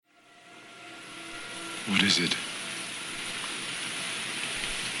What is it?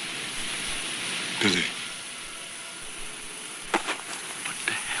 Billy. What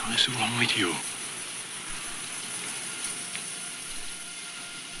the hell is wrong with you?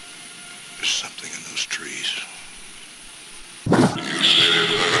 There's something in those trees.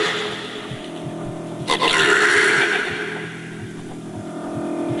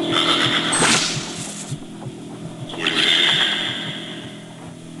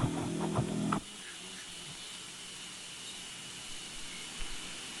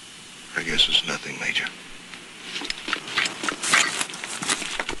 I guess it's nothing, Major.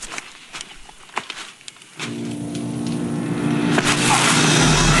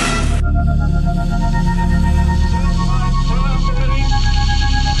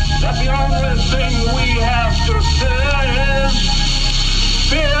 The only thing we have to fear is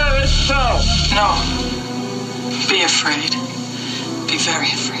fear itself. No. Be afraid. Be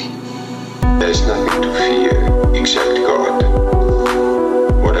very afraid. There's nothing to fear except God.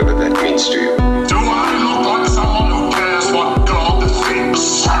 Whatever that means to you. Do I look like someone who cares what God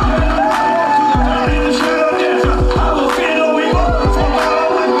thinks? Why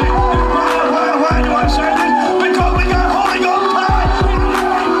do I say this? Because we got Holy Ghost power!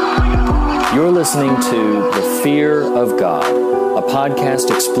 You're listening to The Fear of God, a podcast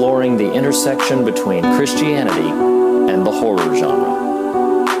exploring the intersection between Christianity and the horror genre.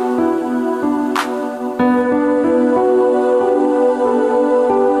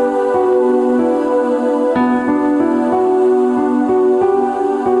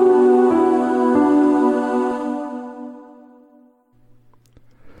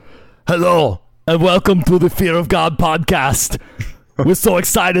 Hello, and welcome to the Fear of God podcast. We're so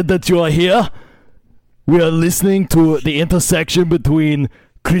excited that you are here. We are listening to the intersection between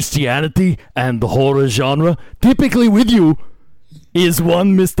Christianity and the horror genre. Typically with you is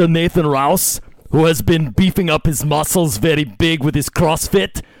one Mr. Nathan Rouse, who has been beefing up his muscles very big with his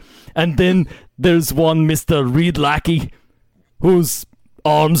CrossFit. And then there's one Mr. Reed Lackey, whose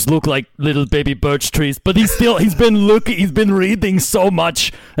arms look like little baby birch trees, but he's been reading so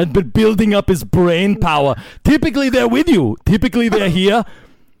much and been building up his brain power. Typically they're with you. Typically they're here,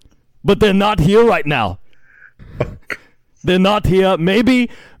 but they're not here right now. They're not here. Maybe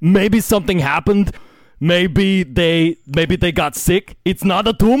something happened. Maybe they got sick. It's not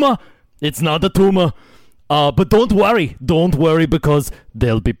a tumor. But don't worry because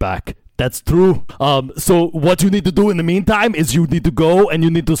they'll be back. That's true. So what you need to do in the meantime is you need to go and you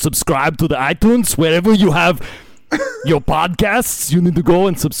need to subscribe to the iTunes, wherever you have your podcasts. You need to go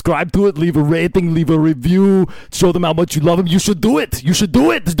and subscribe to it, leave a rating, leave a review, show them how much you love them. You should do it.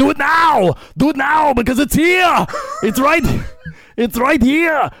 Do it now. Do it now because it's here. It's right here.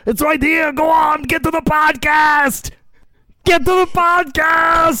 It's right here. Go on. Get to the podcast. Get to the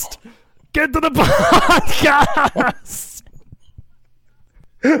podcast.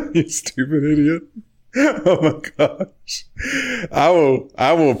 You stupid idiot. Oh my gosh. I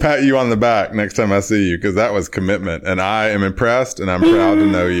will pat you on the back next time I see you because that was commitment and I am impressed and I'm proud to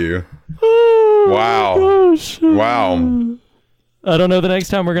know you. Wow. Gosh. Wow. I don't know the next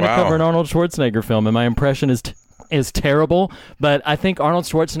time we're going to Wow. cover an Arnold Schwarzenegger film, and my impression is terrible, but I think Arnold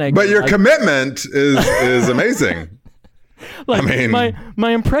Schwarzenegger... But your commitment is amazing. Like, I mean...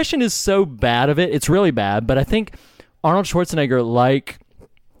 my impression is so bad of it. It's really bad, but I think Arnold Schwarzenegger,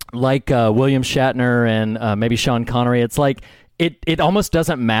 like William Shatner and maybe Sean Connery, it's like it almost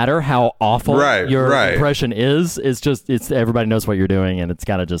doesn't matter how awful your impression is. It's everybody knows what you're doing, and it's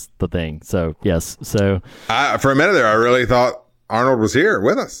kind of just the thing. So yes, for a minute there, I really thought Arnold was here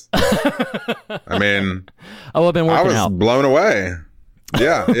with us. I mean, I've been working out. I was blown away.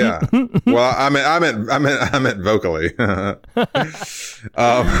 Yeah. Well, I meant vocally.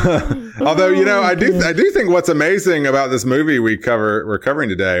 Although, I do think what's amazing about this movie we're covering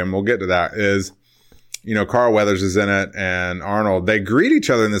today, and we'll get to that, is, Carl Weathers is in it and Arnold. They greet each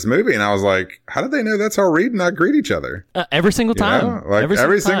other in this movie, and I was like, how did they know that's how Reed and I greet each other? Every single time.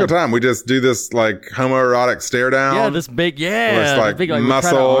 Every single time. We just do this like homoerotic stare down. Yeah, this big, It's like big, muscle. we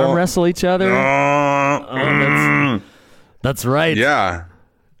try to arm wrestle each other. That's right. Yeah.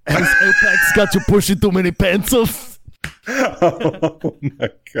 Has Apex got you pushing too many pencils? Oh my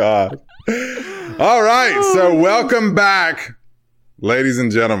God. All right. So welcome back, ladies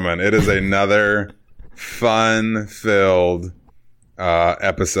and gentlemen. It is another fun-filled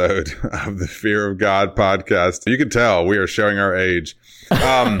episode of the Fear of God podcast. You can tell we are showing our age.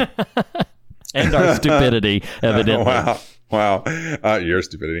 And our stupidity, evidently. Wow. Your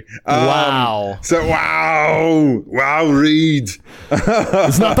stupidity. Wow. Wow, Reed.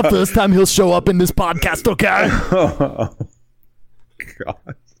 It's not the first time he'll show up in this podcast, okay? Oh,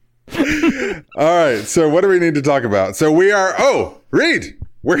 God. All right. So what do we need to talk about? So we are, Reed,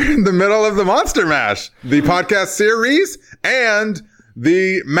 we're in the middle of the Monster Mash, the podcast series and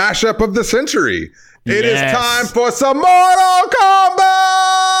the mashup of the century. It is time for some Mortal Kombat!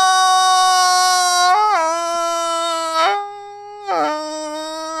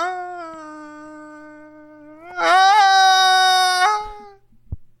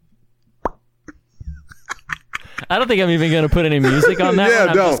 I don't think I'm even going to put any music on that one.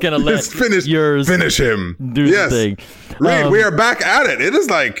 I'm just going to let finish him. Do the thing. Reed, we are back at it. It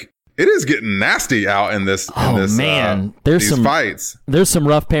is getting nasty out in this. Man, there's some fights. There's some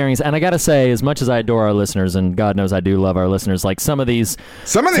rough pairings, and I gotta say, as much as I adore our listeners, and God knows I do love our listeners, like some of these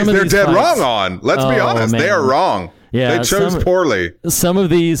they're dead fights, wrong on. Let's be honest, man. They are wrong. Yeah, they chose poorly. Some of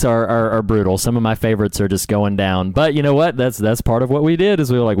these are brutal. Some of my favorites are just going down. But you know what? That's part of what we did.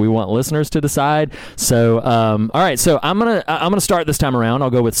 Is we want listeners to decide. So all right. So I'm gonna start this time around. I'll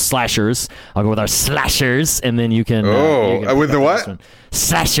go with slashers. I'll go with our slashers, and then you can. With the what?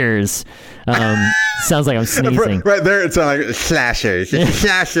 Slashers. Sounds like I'm sneezing. Right there, it sounds like slashers. It's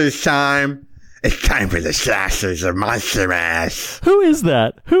slashers time. It's time for the slashers of Monster Mash. Who is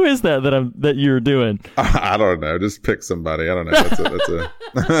that? Who is that you're doing? I don't know. Just pick somebody. I don't know.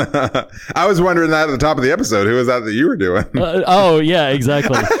 That's I was wondering that at the top of the episode. Who is that you were doing? Yeah,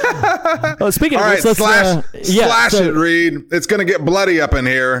 exactly. Speaking all of right, which, slash it, Reed. It's going to get bloody up in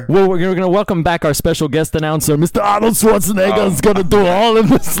here. Well, we're going to welcome back our special guest announcer, Mr. Arnold Schwarzenegger. Is going to do all of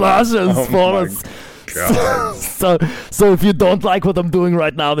the slashes for us. God. So if you don't like what I'm doing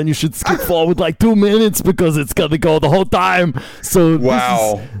right now, then you should skip forward like 2 minutes because it's gonna go the whole time. So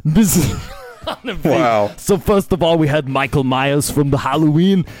wow, this is wow. So first of all, we had Michael Myers from the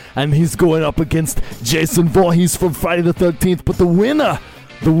Halloween, and he's going up against Jason Voorhees from Friday the 13th. But the winner,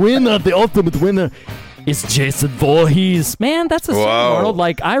 the ultimate winner, is Jason Voorhees. Man, that's a shame, Arnold.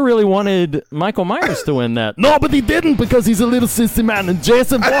 Like, I really wanted Michael Myers to win that. No, but he didn't because he's a little sissy man, and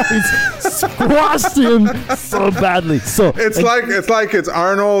Jason Voorhees squashed him so badly. So it's like it's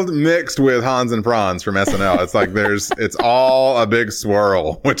Arnold mixed with Hans and Franz from SNL. It's like it's all a big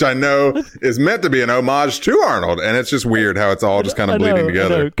swirl, which I know is meant to be an homage to Arnold, and it's just weird how it's all just kind of bleeding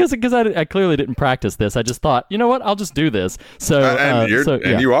together. Because I clearly didn't practice this. I just thought, you know what, I'll just do this. So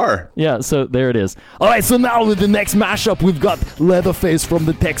you are. Yeah, so there it is. All right, so now with the next mashup, we've got Leatherface from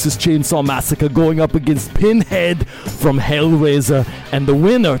the Texas Chainsaw Massacre going up against Pinhead from Hellraiser, and the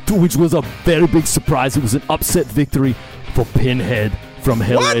winner, which was a very big surprise, it was an upset victory for Pinhead from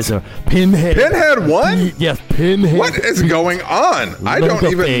Hellraiser. What? Pinhead won? Yes, Pinhead. What is going on? I don't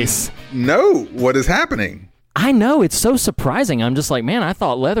even know what is happening. I know, it's so surprising. I'm just like, man, I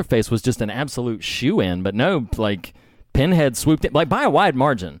thought Leatherface was just an absolute shoe-in, but no, like, Pinhead swooped in, like, by a wide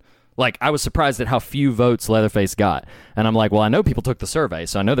margin. Like, I was surprised at how few votes Leatherface got. And I'm like, well, I know people took the survey,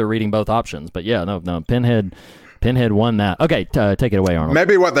 so I know they're reading both options. But yeah, no, Pinhead won that. Okay, take it away, Arnold.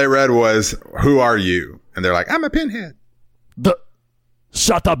 Maybe what they read was, who are you? And they're like, I'm a Pinhead.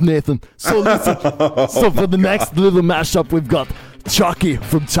 Shut up, Nathan. So listen, for the next little mashup, we've got Chucky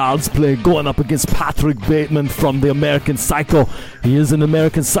from Child's Play going up against Patrick Bateman from the American Psycho. He is an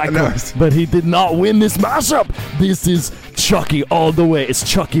American Psycho, but he did not win this mashup. This is Chucky all the way. It's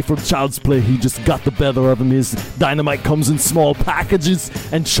Chucky from Child's Play. He just got the better of him. His dynamite comes in small packages,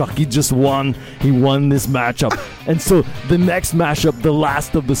 and Chucky just won. He won this matchup. And so the next mashup, the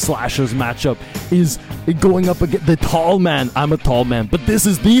last of the slashers matchup, is going up against the tall man. I'm a tall man, but this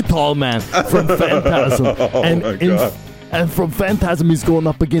is the tall man from Phantasm. And from Phantasm, he's going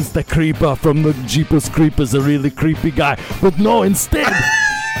up against the Creeper from the Jeepers Creepers, a really creepy guy. But no, instead,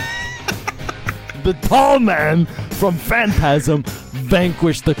 the tall man from Phantasm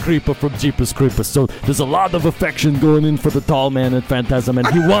vanquished the Creeper from Jeepers Creepers. So there's a lot of affection going in for the tall man in Phantasm, and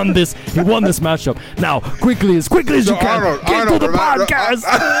he won this matchup. Now, as quickly as you can, get to the podcast.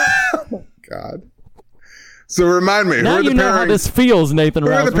 Oh, God. So remind me, now who are the you know pairings? how this feels, Nathan.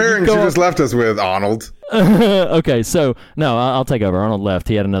 Who are the pairings you just left us with, Arnold? Okay, so no, I'll take over. Arnold left;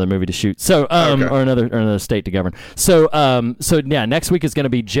 he had another movie to shoot. So, or another state to govern. So, yeah, next week is going to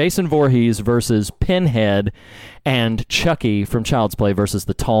be Jason Voorhees versus Pinhead, and Chucky from Child's Play versus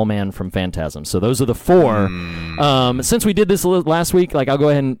the Tall Man from Phantasm. So those are the four. Since we did this last week, like I'll go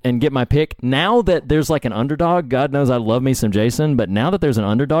ahead and get my pick. Now that there's like an underdog, God knows I love me some Jason, but now that there's an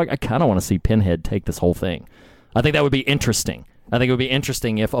underdog, I kind of want to see Pinhead take this whole thing. I think that would be interesting. I think it would be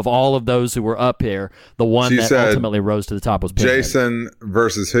interesting if, of all of those who were up here, the one that ultimately rose to the top was Pinhead. Jason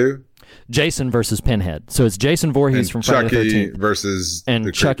versus who? Jason versus Pinhead. So it's Jason Voorhees from Friday the 13th. Versus and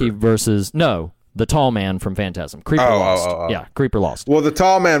the Chucky Creeper. versus... No. The tall man from Phantasm. Creeper Lost. Yeah, Creeper Lost. Well, the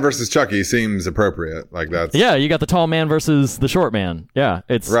tall man versus Chucky seems appropriate. Like that's Yeah, you got the tall man versus the short man. Yeah,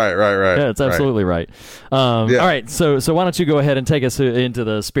 it's right. Yeah, it's absolutely right. All right, so why don't you go ahead and take us into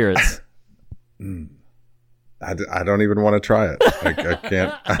the spirits? I don't even want to try it. I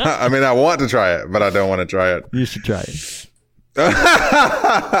can't. I mean, I want to try it, but I don't want to try it. You should try it.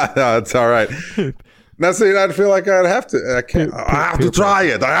 No, it's all right. Now, see, I'd feel like I'd have to. I can't. I have to try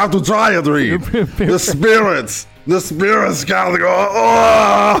it. I have to try it, Reed. The spirits gotta go.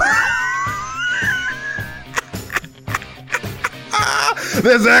 Oh!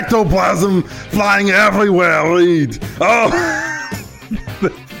 There's ectoplasm flying everywhere, Reed. Oh!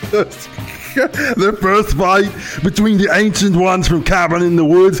 The first fight between the Ancient Ones from Cabin in the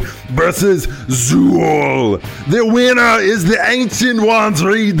Woods versus Zool. The winner is the Ancient Ones,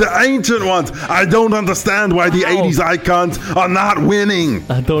 Reed. The Ancient Ones. I don't understand why the 80s icons are not winning.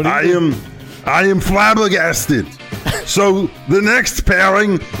 I am flabbergasted. So the next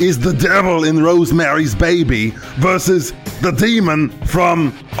pairing is the devil in Rosemary's Baby versus the demon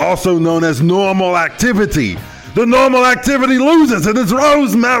from also known as Normal Activity. The Normal Activity loses, and it's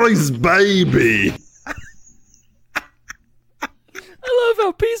Rosemary's Baby. I love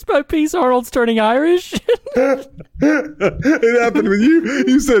how piece by piece Arnold's turning Irish. It happened with you.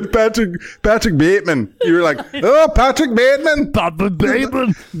 You said Patrick Bateman. You were like, oh, Patrick Bateman. Papa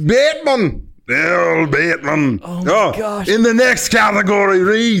Bateman. Bateman. Earl Bateman. Oh, my gosh. In the next category,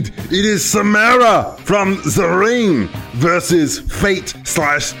 Reed, it is Samara from The Ring versus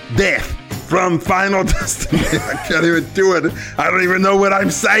Fate/Death from Final Destination. I can't even do it. I don't even know what I'm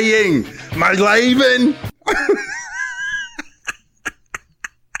saying. My Laven.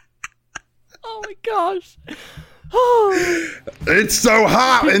 Oh my gosh. Oh. It's so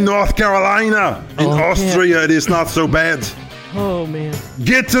hot in North Carolina. In Austria, it is not so bad. Oh, man.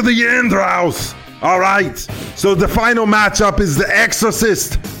 Get to the end, Rouse. All right. So the final matchup is the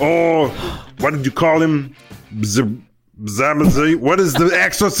Exorcist. Or what did you call him? Zamazi? What is the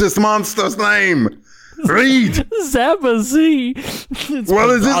Exorcist monster's name? Read. Zamazi. What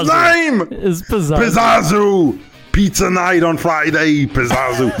is his name? It's Pizzazu. Pizzazu. Pizza night on Friday.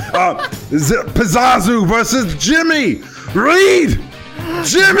 Pizzazu. Pizzazu versus Jimmy. Read.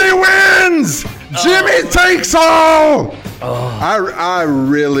 Jimmy wins. Jimmy takes all. I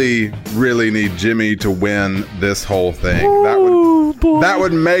really, really need Jimmy to win this whole thing. That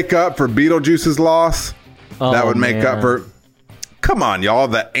would make up for Beetlejuice's loss. That would make up for... Come on, y'all.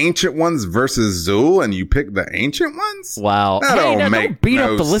 The Ancient Ones versus Zool, and you pick the Ancient Ones? Wow. That don't beat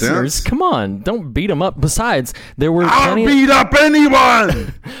up the listeners. sense. Come on. Don't beat them up. Besides, there were I'll beat up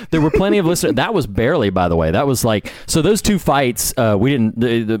anyone! There were plenty of listeners. That was barely, by the way. That was like... So those two fights, we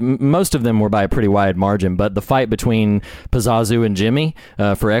didn't... most of them were by a pretty wide margin, but the fight between Pizzazu and Jimmy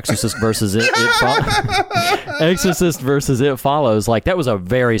for Exorcist versus Exorcist versus It Follows, like, that was a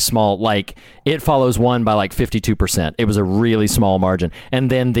very small... Like, It Follows won by like 52%. It was a really small margin.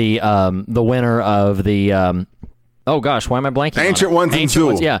 And then the winner of the oh gosh, why am I blanking? Ancient Ones and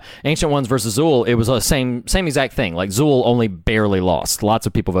Zool. Yeah, Ancient Ones versus Zool. It was the same exact thing. Like, Zool only barely lost. Lots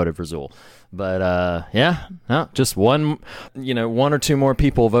of people voted for Zool. But yeah, no, just one or two more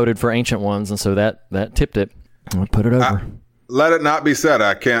people voted for Ancient Ones, and so that tipped it. I'll put it over. Let it not be said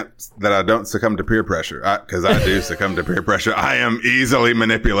I don't succumb to peer pressure, because I do succumb to peer pressure. I am easily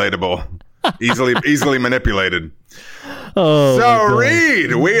manipulatable. Easily manipulated. Oh, so,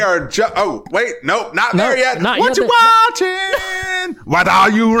 Reed, we are nope, not there yet. What you watching? What are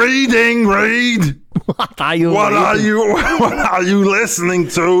you reading, Reed? What are you listening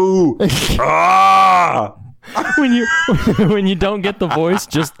to? When you don't get the voice,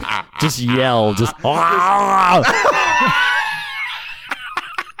 just yell. Just I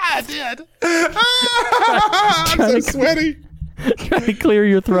did. I'm so sweaty. Try to clear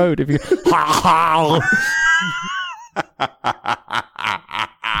your throat if you.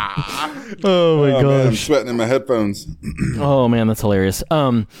 Oh my gosh! Man, I'm sweating in my headphones. Oh man, that's hilarious.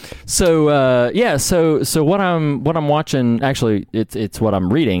 So what I'm watching, actually, it's what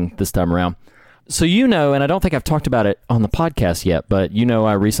I'm reading this time around. So and I don't think I've talked about it on the podcast yet, but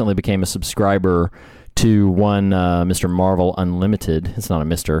I recently became a subscriber to one Mr. Marvel Unlimited. It's not a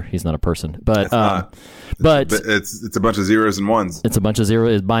Mr. He's not a person, but it's a bunch of zeros and ones. It's a bunch of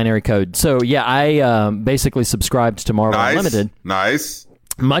zeros. It's binary code. So yeah, I basically subscribed to Marvel Unlimited. Nice.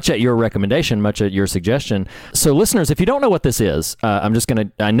 Much at your recommendation, much at your suggestion. So listeners, if you don't know what this is,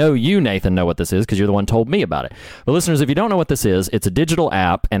 I know you, Nathan, know what this is because you're the one who told me about it. But listeners, if you don't know what this is, it's a digital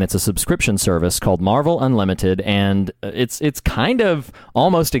app and it's a subscription service called Marvel Unlimited, and it's kind of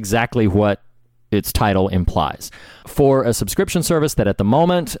almost exactly what its title implies. For a subscription service that at the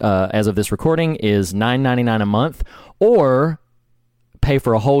moment, as of this recording, is $9.99 a month, or pay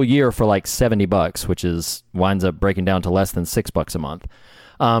for a whole year for like $70, which winds up breaking down to less than $6 a month.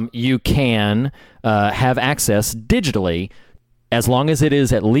 You can have access digitally, as long as it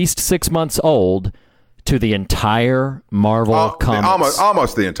is at least 6 months old, to the entire Marvel comics.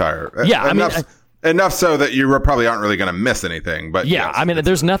 Almost the entire. Yeah, enough so that you probably aren't really going to miss anything. But yeah, yes, I mean,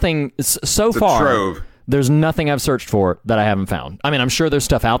 there's nothing so far. Trove. There's nothing I've searched for that I haven't found. I mean, I'm sure there's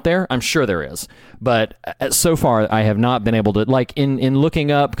stuff out there. I'm sure there is. But so far, I have not been able to, like, in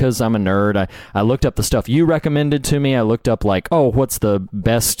looking up, because I'm a nerd, I looked up the stuff you recommended to me. I looked up, like, what's the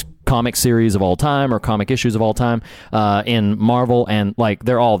best comic series of all time or comic issues of all time in Marvel, and, like,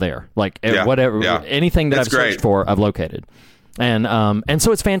 they're all there. Like, anything that I've searched for, I've located. And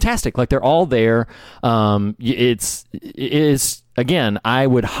so it's fantastic. Like, they're all there. It's again, I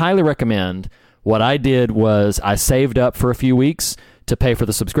would highly recommend. What I did was I saved up for a few weeks to pay for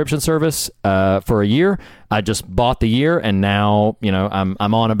the subscription service for a year. I just bought the year, and now, I'm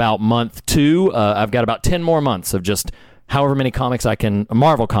on about month 2. I've got about 10 more months of just however many comics I can,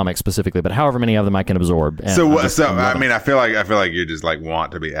 Marvel comics specifically, but however many of them I can absorb. And I mean, I feel like you just like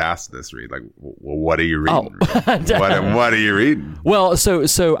want to be asked this, Reed. Like, well, what are you reading? What are you reading? Well,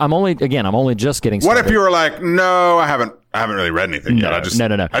 so I'm only just getting started. What if you were like, no, I haven't really read anything yet. No.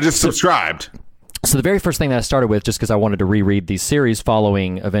 I just subscribed. So the very first thing that I started with, just because I wanted to reread these series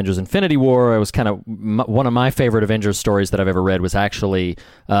following Avengers Infinity War, it was kind of one of my favorite Avengers stories that I've ever read was actually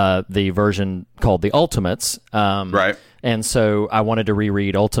the version called The Ultimates. Right. And so I wanted to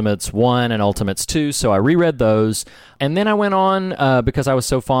reread Ultimates 1 and Ultimates 2, so I reread those. And then I went on, because I was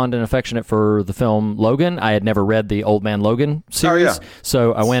so fond and affectionate for the film Logan, I had never read the Old Man Logan series. Oh, yeah.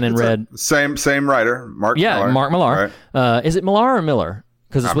 So I went and read... Same writer, Mark Millar. Yeah, Mark Millar. Right. Is it Millar or Miller?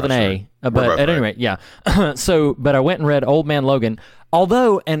 Because it's with an A. But at any rate, yeah. But I went and read Old Man Logan.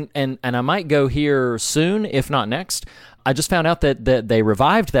 Although, and I might go here soon, if not next, I just found out that they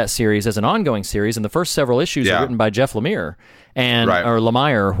revived that series as an ongoing series, and the first several issues are written by Jeff Lemire or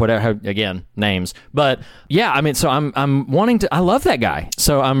Lemire, whatever, again, names. But yeah, I mean, so I'm wanting to. I love that guy,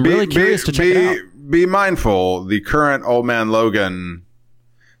 so I'm really curious to check it out. Be mindful, the current Old Man Logan.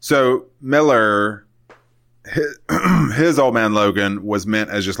 So Miller. His Old Man Logan was meant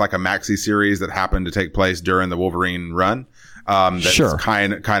as just like a maxi series that happened to take place during the Wolverine run. That's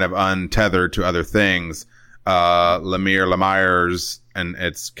kind of untethered to other things. Lemire's and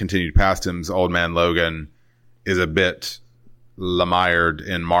it's continued past him's Old Man Logan is a bit Lemired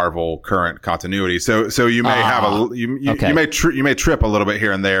in Marvel current continuity. So you may have you may trip a little bit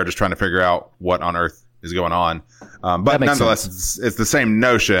here and there just trying to figure out what on earth is going on. But nonetheless, it's the same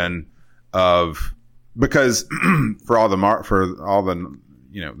notion of. Because for all the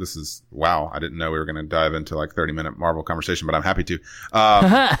this is wow. I didn't know we were going to dive into like 30-minute Marvel conversation, but I'm happy to.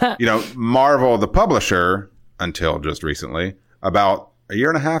 Marvel, the publisher, until just recently, about a year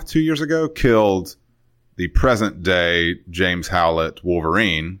and a half, 2 years ago, killed the present day James Howlett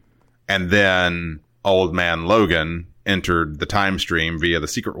Wolverine, and then Old Man Logan entered the time stream via the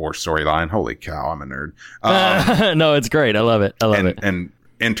Secret Wars storyline. Holy cow, I'm a nerd. No, it's great. I love it. And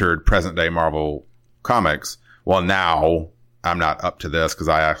entered present day Marvel comics. Well, now I'm not up to this because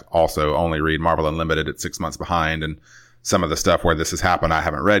I also only read Marvel Unlimited at 6 months behind, and some of the stuff where this has happened I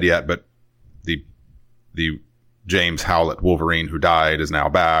haven't read yet. But the James Howlett Wolverine who died is now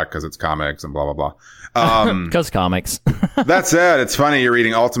back because it's comics and blah blah blah. Because comics. That said, it's funny you're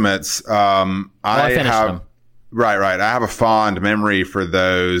reading Ultimates. I finished them. Right. I have a fond memory for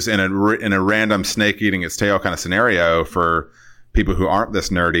those in a random snake eating its tail kind of scenario for people who aren't this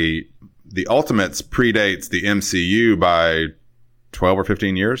nerdy. The Ultimates predates the MCU by 12 or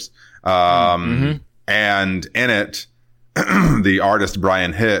 15 years. And in it, the artist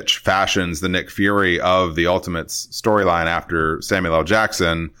Brian Hitch fashions the Nick Fury of the Ultimates storyline after Samuel L.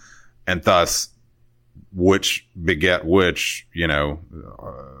 Jackson, and thus which beget which,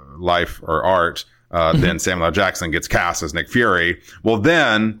 life or art. Then Samuel L. Jackson gets cast as Nick Fury. Well,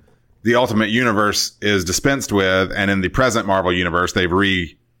 then the Ultimate Universe is dispensed with, and in the present Marvel universe, they've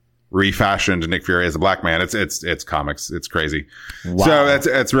refashioned Nick Fury as a black man. It's comics. It's crazy. Wow. So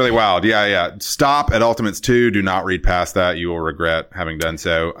it's really wild. Yeah. Stop at Ultimates 2. Do not read past that. You will regret having done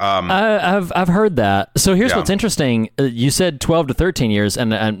so. I've heard that. So here's what's interesting. You said 12 to 13 years,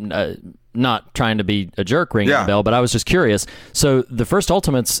 and not trying to be a jerk ringing the bell, but I was just curious. So the first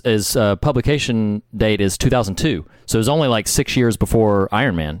Ultimates is publication date is 2002. So it was only like 6 years before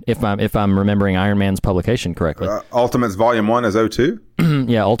Iron Man, if I'm remembering Iron Man's publication correctly. Ultimates Volume 1 is 02?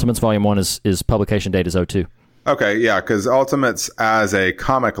 Yeah, Ultimates Volume 1 is publication date is 02. Okay, yeah, because Ultimates as a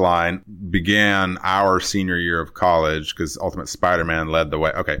comic line began our senior year of college because Ultimate Spider-Man led the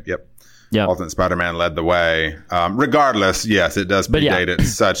way. Okay, yep. Yeah. Ultimate Spider-Man led the way. Regardless, yes, it does predate it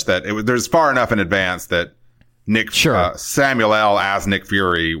such that there's far enough in advance that Samuel L. as Nick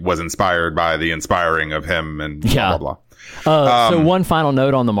Fury was inspired by the inspiring of him and blah, blah, blah. So one final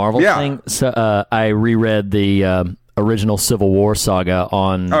note on the Marvel thing. So I reread the original Civil War saga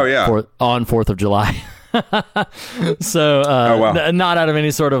on 4th of July. So not out of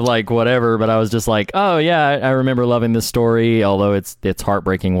any sort of like whatever, but I was just like, oh yeah, I remember loving this story, although it's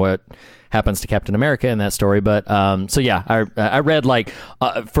heartbreaking what happens to Captain America in that story. But so yeah, I read like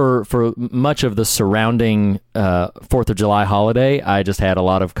for much of the surrounding 4th of July holiday, I just had a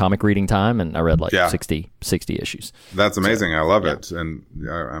lot of comic reading time, and I read like 60 issues. That's amazing. I love it, and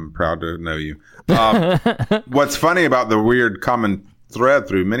I'm proud to know you. What's funny about the weird common thread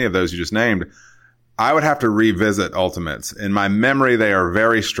through many of those you just named, I would have to revisit Ultimates. In my memory, they are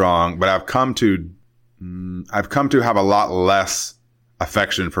very strong, but I've come to have a lot less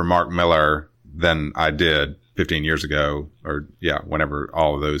affection for Mark Miller than I did 15 years ago, or whenever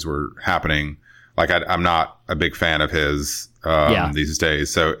all of those were happening. Like I'm not a big fan of his these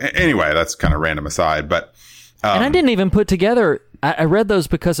days. So anyway, that's kind of random aside, but and I didn't even put together. I read those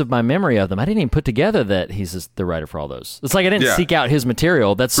because of my memory of them. I didn't even put together that he's the writer for all those. It's like I didn't seek out his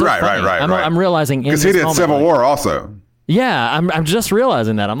material. That's so funny. Right. I'm realizing because he did Civil War also. Yeah, I'm just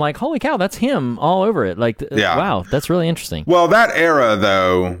realizing that. I'm like, holy cow, that's him all over it. Like, wow, that's really interesting. Well, that era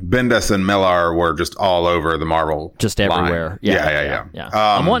though, Bendis and Millar were just all over the Marvel, just everywhere. Line. Yeah.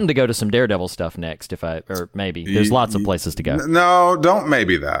 I'm wanting to go to some Daredevil stuff next, maybe. There's lots of places to go. No, don't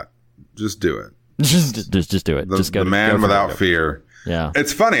maybe that. Just do it. Just do it. Just go. The Man Without Fear. Yeah.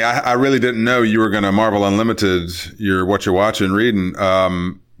 It's funny. I really didn't know you were going to Marvel Unlimited what you're watching, reading,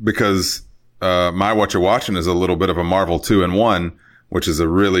 because my what you're watching is a little bit of a Marvel 2-in-1, which is a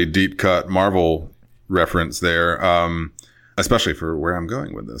really deep cut Marvel reference there, especially for where I'm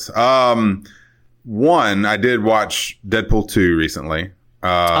going with this. One, I did watch Deadpool 2 recently.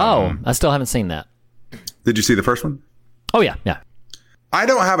 I still haven't seen that. Did you see the first one? Oh, yeah. I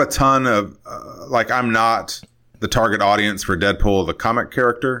don't have a ton of, I'm not the target audience for Deadpool, the comic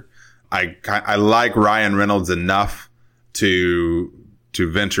character. I like Ryan Reynolds enough to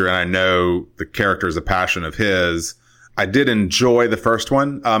venture, and I know the character is a passion of his. I did enjoy the first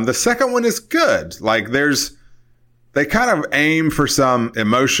one. The second one is good. Like they kind of aim for some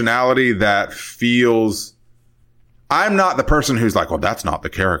emotionality that feels, I'm not the person who's like, well, that's not the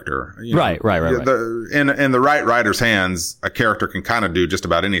character. Right. In the right writer's hands, a character can kind of do just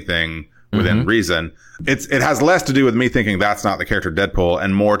about anything within reason. It has less to do with me thinking that's not the character Deadpool,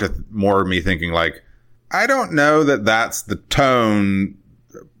 and more me thinking like, I don't know that that's the tone.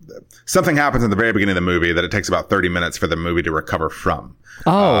 Something happens in the very beginning of the movie that it takes about 30 minutes for the movie to recover from.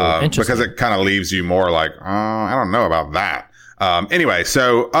 Interesting. Because it kind of leaves you more like, I don't know about that. Anyway,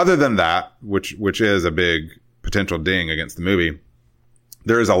 so other than that, which is a big potential ding against the movie,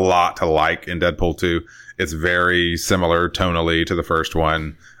 there is a lot to like in Deadpool 2. It's very similar tonally to the first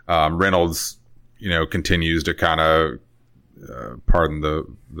one. Reynolds, continues to kind of, pardon the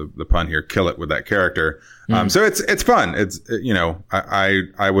pun here, kill it with that character. So it's fun. It's,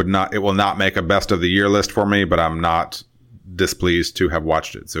 I would not, it will not make a best of the year list for me, but I'm not displeased to have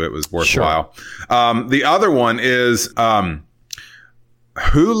watched it. So it was worthwhile. Sure. The other one is,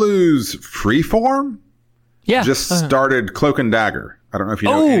 Hulu's Freeform. Yeah. Just started Cloak and Dagger. I don't know if you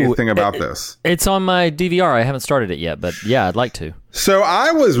know anything about this. It's on my DVR. I haven't started it yet, but yeah, I'd like to. So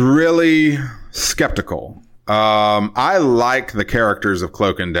I was really skeptical. I like the characters of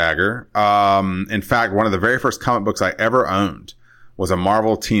Cloak and Dagger. In fact, one of the very first comic books I ever owned was a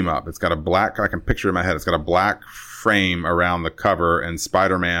Marvel team up. It's got I can picture it in my head. It's got a black frame around the cover and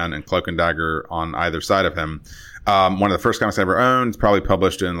Spider-Man and Cloak and Dagger on either side of him. One of the first comics I ever owned, probably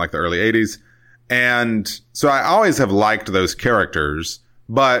published in like the early 80s. And so I always have liked those characters,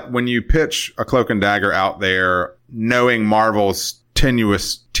 but when you pitch a Cloak and Dagger out there, knowing Marvel's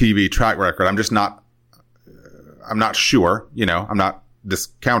tenuous TV track record, I'm not sure, I'm not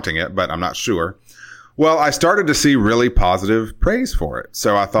discounting it, but I'm not sure. Well, I started to see really positive praise for it.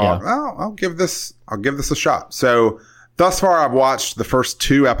 So I thought, I'll give this a shot. So thus far, I've watched the first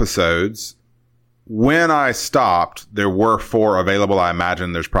 2 episodes. When I stopped, there were 4 available. I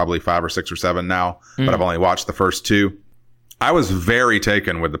imagine there's probably 5 or 6 or 7 now, but I've only watched the first 2. I was very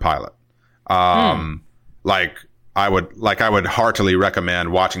taken with the pilot. I would heartily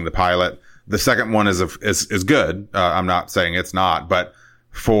recommend watching the pilot. The second one is good. I'm not saying it's not, but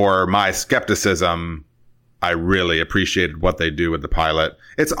for my skepticism, I really appreciated what they do with the pilot.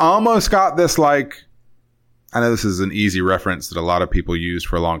 It's almost got this like I know this is an easy reference that a lot of people used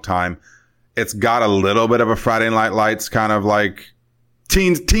for a long time. It's got a little bit of a Friday Night Lights kind of like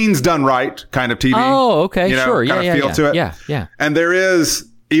teens done right kind of TV. Oh, okay, you know, sure. kind Yeah, of yeah, feel yeah. to it. Yeah, yeah. And there is,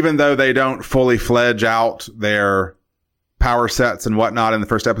 even though they don't fully fledge out their power sets and whatnot in the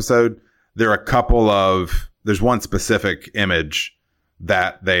first episode, there are there's one specific image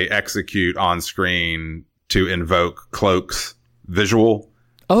that they execute on screen to invoke Cloak's visual.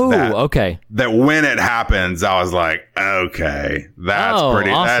 Oh, okay. That when it happens, I was like, okay, that's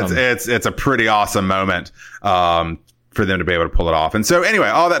pretty, awesome. it's a pretty awesome moment, for them to be able to pull it off. And so anyway,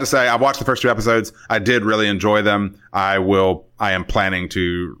 all that to say, I watched the first 2 episodes. I did really enjoy them. I am planning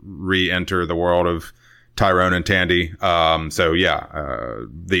to re-enter the world of Tyrone and Tandy. So yeah,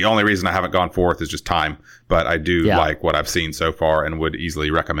 the only reason I haven't gone forth is just time, but I do like what I've seen so far and would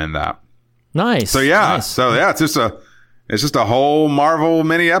easily recommend that. Nice. So yeah, it's just a whole Marvel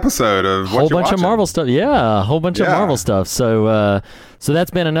mini episode of whole bunch of Marvel stuff. Yeah, a whole bunch of Marvel stuff. So so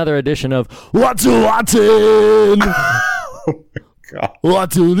that's been another edition of What You Watching? God.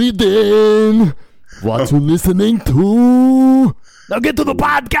 What You Reading? What You Listening to? Now get to the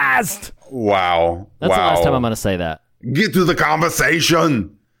podcast. Wow. That's the last time I'm going to say that. Get to the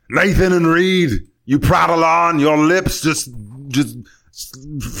conversation. Nathan and Reed, you prattle on, your lips just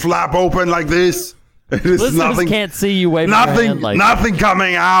flap open like this. Listeners can't see you waving your hand like nothing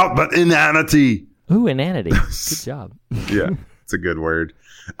coming out but inanity. Ooh, inanity. Good job. Yeah, it's a good word.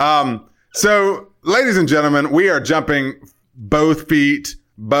 So, ladies and gentlemen, we are jumping both feet,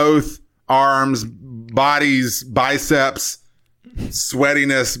 both arms, bodies, biceps,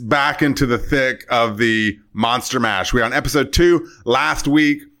 sweatiness back into the thick of the Monster Mash. We're on episode 2. Last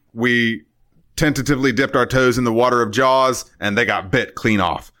week, we tentatively dipped our toes in the water of Jaws, and they got bit clean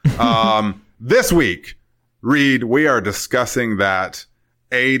off. This week, Reed, we are discussing that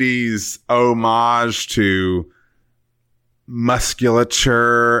 80s homage to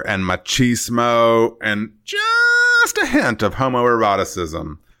musculature and machismo and just a hint of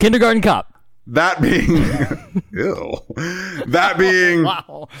homoeroticism. Kindergarten Cop. That being, ew, that being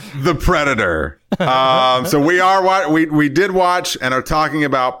The Predator. So we did watch and are talking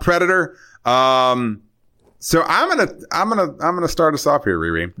about Predator. So I'm gonna start us off here,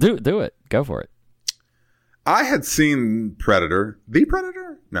 Riri. Do it. Go for it. I had seen Predator. The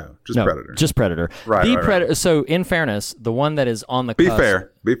Predator? No, Predator. Just Predator. Right. Predator. So in fairness, the one that is on the cusp,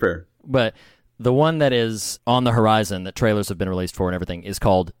 Be fair. But the one that is on the horizon that trailers have been released for and everything is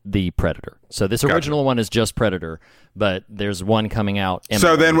called The Predator. So this original one is just Predator, but there's one coming out.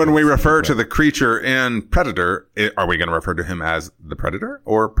 So then when we refer to the creature in Predator, are we going to refer to him as the Predator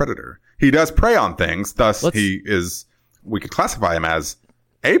or Predator? He does prey on things, thus we could classify him as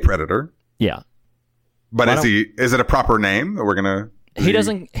a predator. Yeah. But is it a proper name that we're going to... He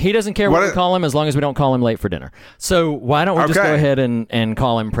doesn't care what we call him as long as we don't call him late for dinner. So why don't we just go ahead and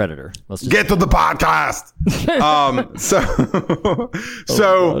call him Predator? Let's just get to the podcast.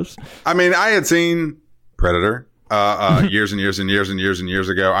 So I mean, I had seen Predator years and years and years and years and years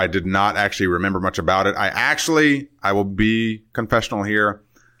ago. I did not actually remember much about it. I will be confessional here.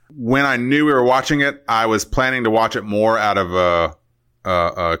 When I knew we were watching it, I was planning to watch it more out of a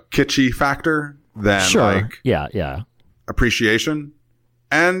kitschy factor than appreciation.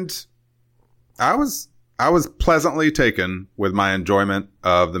 And I was pleasantly taken with my enjoyment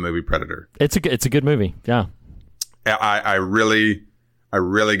of the movie Predator. It's a good movie. Yeah. I really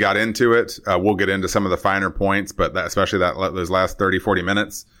got into it. We'll get into some of the finer points, but especially those last 30, 40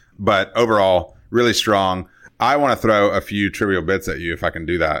 minutes. But overall, really strong. I want to throw a few trivial bits at you if I can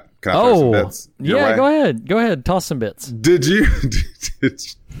do that. Can I throw some bits? Yeah, go ahead. Go ahead. Toss some bits. Did you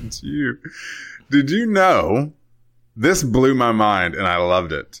know, this blew my mind and I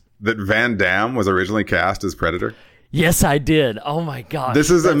loved it, that Van Damme was originally cast as Predator? Yes, I did. Oh my gosh. This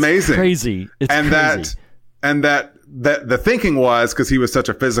is amazing. Crazy. It's crazy. That the thinking was because he was such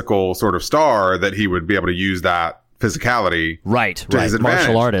a physical sort of star that he would be able to use that physicality to his advantage.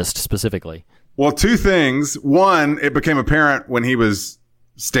 Martial artist specifically. Well, 2 things. One, it became apparent when he was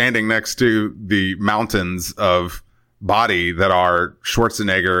standing next to the mountains of body that are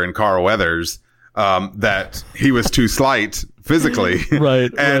Schwarzenegger and Carl Weathers, that he was too slight physically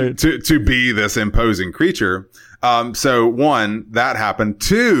to be this imposing creature. So 1, that happened.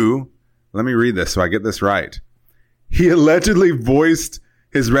 2, let me read this so I get this right. He allegedly voiced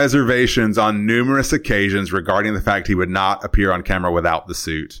his reservations on numerous occasions regarding the fact he would not appear on camera without the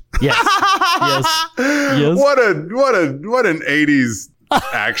suit. Yes. Yes. What an 80s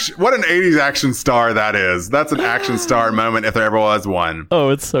action. What an 80s action star that is. That's an action star moment if there ever was one. Oh,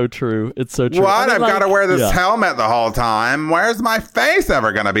 it's so true. It's so true. What? I've got to wear this yeah. helmet the whole time. Where's my face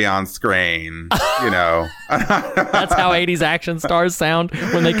ever going to be on screen? You know. That's how 80s action stars sound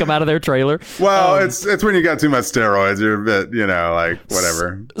when they come out of their trailer. Well, it's when you got too much steroids. You're a bit, you know, like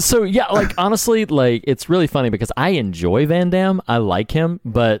whatever. So yeah, like honestly, like it's really funny because I enjoy Van Damme. I like him,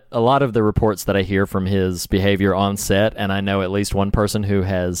 but a lot of the reports that I hear from his behavior on set, and I know at least one person who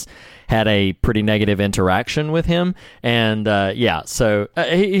has had a pretty negative interaction with him, and so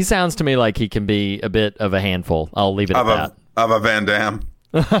he sounds to me like he can be a bit of a handful. I'll leave it at that. Of a Van Damme.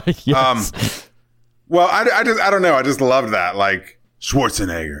 Yes. Well, I don't know. I just loved that. Like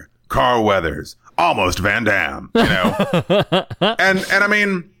Schwarzenegger, Carl Weathers, almost Van Damme, you know? and I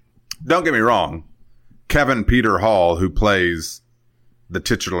mean, don't get me wrong. Kevin Peter Hall, who plays the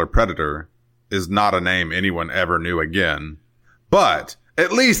titular Predator, is not a name anyone ever knew again. But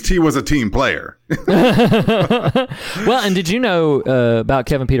at least he was a team player. Well, and did you know about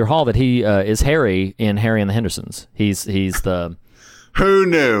Kevin Peter Hall that he is Harry in Harry and the Hendersons? He's the... Who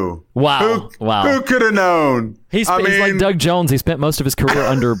knew? Wow. Who could have known? He's like Doug Jones. He spent most of his career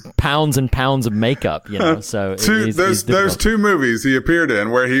under pounds and pounds of makeup, you know. So there's two movies he appeared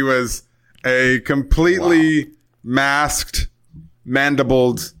in where he was a completely masked,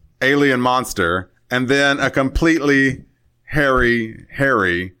 mandibled alien monster, and then a completely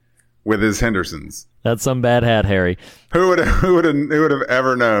hairy with his Hendersons. That's some bad hat, Harry. Who would have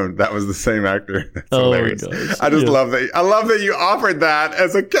ever known that was the same actor? That's hilarious. I just love that. I love that you offered that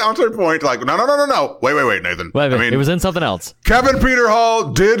as a counterpoint. Like, no. Wait, Nathan. Wait, I mean, it was in something else. Kevin Peter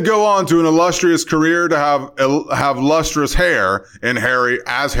Hall did go on to an illustrious career to have lustrous hair in Harry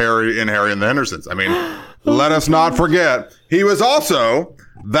and the Hendersons. I mean, let us not forget he was also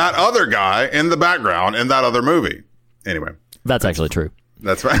that other guy in the background in that other movie. Anyway, that's actually true.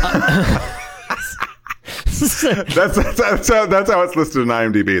 That's right. that's how it's listed in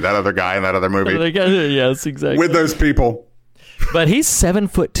IMDb. That other guy in that other movie. Yes, exactly. With those people. But he's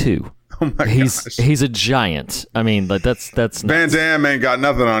 7'2". Oh my gosh. He's a giant. I mean, like that's nuts. Van Damme ain't got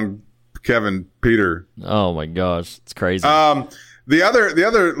nothing on Kevin Peter. Oh my gosh, it's crazy. The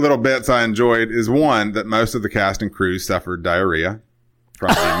other little bits I enjoyed is one that most of the cast and crew suffered diarrhea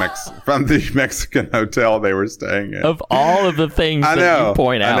from the Mexican hotel they were staying in. Of all of the things that you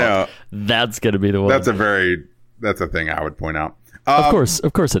point out, that's going to be the one. That's a thing I would point out. Of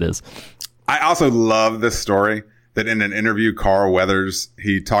course it is. I also love this story that in an interview, Carl Weathers,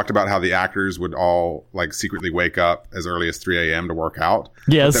 he talked about how the actors would all like secretly wake up as early as 3 a.m. to work out.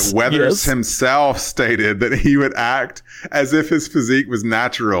 Yes. But that Weathers himself stated that he would act as if his physique was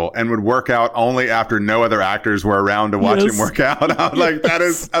natural and would work out only after no other actors were around to watch him work out. I was like, that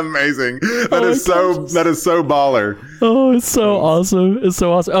is amazing. That is so baller. Oh, it's so awesome. It's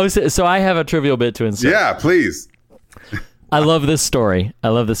so awesome. Oh, so I have a trivial bit to insert. Yeah, please. I love this story.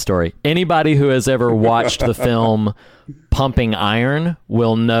 Anybody who has ever watched the film Pumping Iron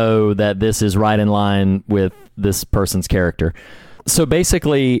will know that this is right in line with this person's character. So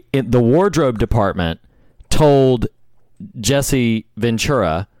basically, the wardrobe department told Jesse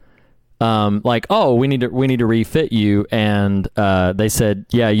Ventura, we need to refit you, and they said,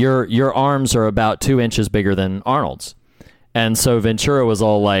 yeah, your arms are about 2 inches bigger than Arnold's, and so Ventura was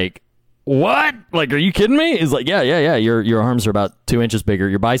all like, what? Like, are you kidding me? He's like, yeah. Your arms are about 2 inches bigger.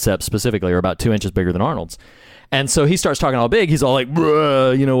 Your biceps specifically are about 2 inches bigger than Arnold's. And so he starts talking all big. He's all like,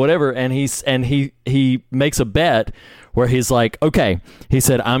 bruh, you know, whatever. And he makes a bet where he's like, okay. He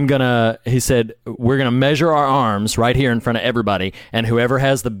said, we're gonna measure our arms right here in front of everybody, and whoever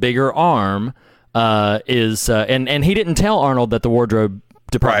has the bigger arm is. And he didn't tell Arnold that the wardrobe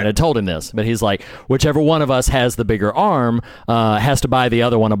department had told him this, but he's like, whichever one of us has the bigger arm has to buy the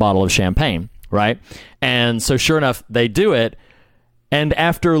other one a bottle of champagne, right? And so sure enough, they do it, and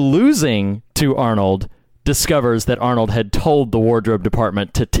after losing to Arnold, discovers that Arnold had told the wardrobe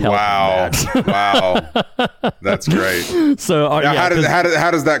department to tell him that. Wow. That's great. So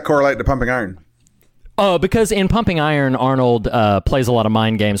how does that correlate to Pumping Iron? Oh, because in Pumping Iron, Arnold plays a lot of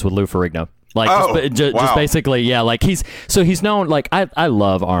mind games with Lou Ferrigno. Like, just basically, yeah, like he's known, like, I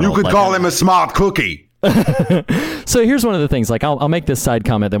love Arnold. You could call him a smart cookie. So here's one of the things, like, I'll make this side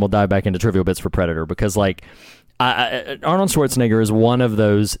comment, then we'll dive back into trivial bits for Predator, because, like, Arnold Schwarzenegger is one of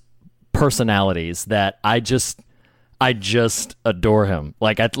those personalities that I just adore him.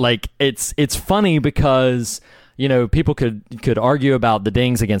 Like, it's funny because people could argue about the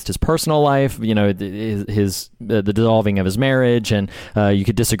dings against his personal life, the dissolving of his marriage, and you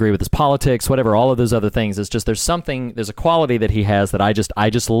could disagree with his politics, whatever, all of those other things. It's just there's a quality that he has that I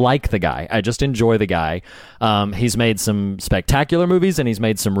just like the guy. I just enjoy the guy. He's made some spectacular movies and he's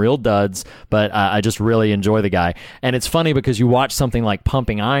made some real duds, but I just really enjoy the guy. And it's funny because you watch something like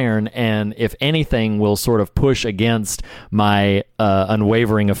Pumping Iron, and if anything will sort of push against my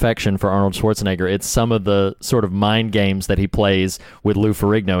unwavering affection for Arnold Schwarzenegger, it's some of the sort of mind games that he plays with Lou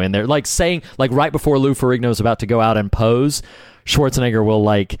Ferrigno in there. Like right before Lou Ferrigno is about to go out and pose, Schwarzenegger will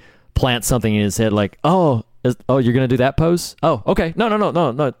like plant something in his head like, you're gonna do that pose? Oh, okay. No.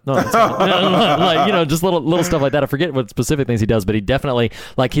 It's fine. Like, just little stuff like that. I forget what specific things he does, but he definitely,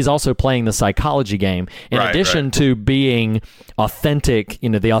 like, he's also playing the psychology game in addition to being authentic.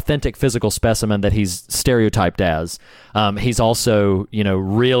 The authentic physical specimen that he's stereotyped as. He's also,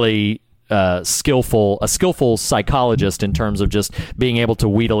 really a skillful psychologist in terms of just being able to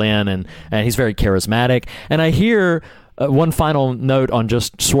wheedle in, and he's very charismatic. And I hear one final note on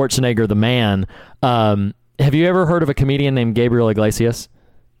just Schwarzenegger the man. Have you ever heard of a comedian named Gabriel Iglesias?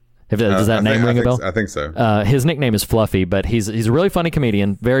 Does that name ring a bell? I think so. His nickname is Fluffy, but he's a really funny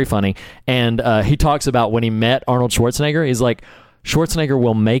comedian, very funny. And he talks about when he met Arnold Schwarzenegger, he's like, Schwarzenegger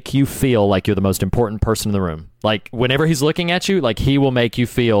will make you feel like you're the most important person in the room. Like, whenever he's looking at you, like, he will make you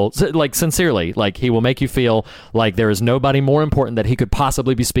feel, like, sincerely, like, he will make you feel like there is nobody more important that he could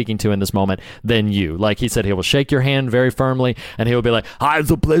possibly be speaking to in this moment than you. Like he said, he will shake your hand very firmly, and he will be like, "Hi,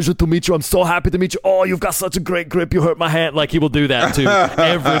 it's a pleasure to meet you. I'm so happy to meet you. Oh, you've got such a great grip. You hurt my hand." Like, he will do that to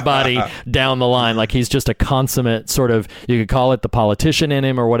everybody down the line. Like, he's just a consummate sort of, you could call it the politician in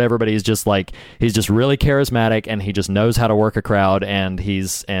him or whatever, but he's just really charismatic, and he just knows how to work a crowd, and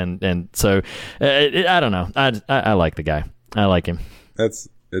so I don't know. I like the guy. I like him. It's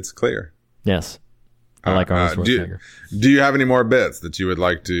clear. Yes. I like Arnold Schwarzenegger. Do you have any more bits that you would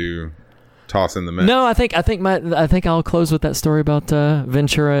like to toss in the mix? No, I think I'll close with that story about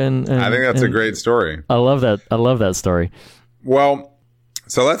Ventura and I think that's a great story. I love that story. Well,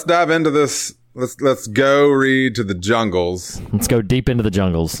 so let's dive into this. Let's go read to the jungles. Let's go deep into the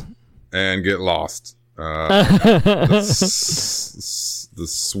jungles and get lost. The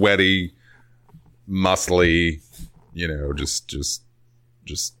sweaty, muscly, just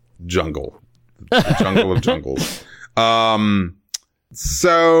jungle, the jungle of jungles.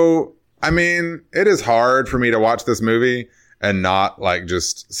 So, I mean, it is hard for me to watch this movie and not like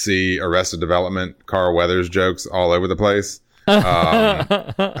just see Arrested Development, Carl Weathers jokes all over the place.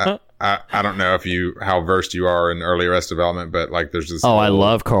 I don't know how versed you are in early Arrested Development, but like there's this. I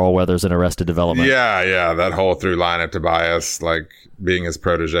love Carl Weathers in Arrested Development. Yeah, that whole through line of Tobias, like being his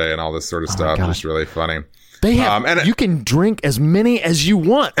protege and all this sort of stuff, just really funny. They have, you can drink as many as you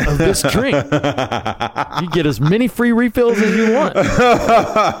want of this drink. You get as many free refills as you want. That's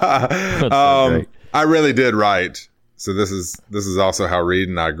so great. I really did write. So this is also how Reed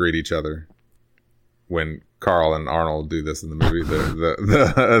and I greet each other when Carl and Arnold do this in the movie.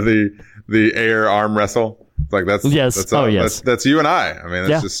 The air arm wrestle. Like that's that's you and I. I mean,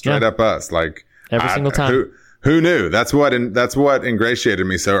 that's just straight up us. Like every single time. Who knew? That's what ingratiated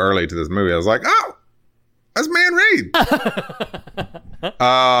me so early to this movie. I was like, oh, that's Man Reed.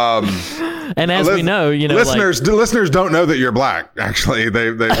 And as we know, listeners don't know that you're black. Actually,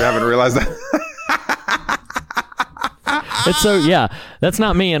 they haven't realized that. It's so that's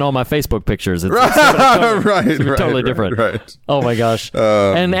not me in all my Facebook pictures. It's totally different. Right. Oh my gosh.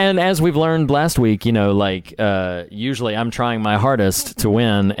 And as we've learned last week, usually I'm trying my hardest to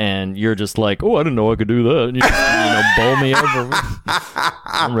win, and you're just like, oh, I didn't know I could do that. And you just, bowl me over.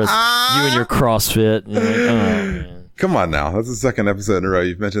 You and your CrossFit. You're like, oh, man. Come on now. That's the second episode in a row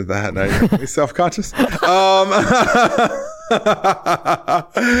you've mentioned that. Now you're self-conscious.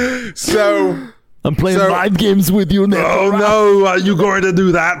 So I'm playing mind games with you now. Oh no, are you going to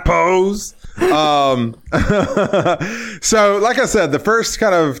do that pose? So like I said, the first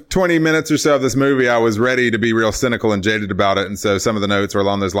kind of 20 minutes or so of this movie, I was ready to be real cynical and jaded about it. And so some of the notes were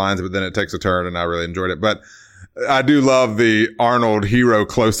along those lines, but then it takes a turn and I really enjoyed it. But I do love the Arnold hero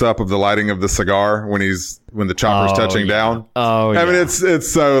close up of the lighting of the cigar when the chopper's touching down. Oh, I mean,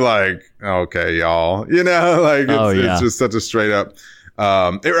 it's so like, okay, y'all, it's just such a straight up,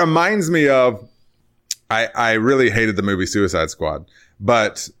 it reminds me of, I really hated the movie Suicide Squad,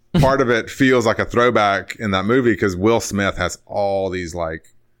 but part of it feels like a throwback in that movie because Will Smith has all these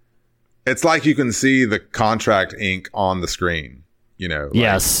it's like you can see the contract ink on the screen. you know.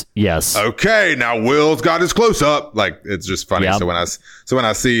 Like, Yes. okay, now Will's got his close up. Like, it's just funny. Yep. So when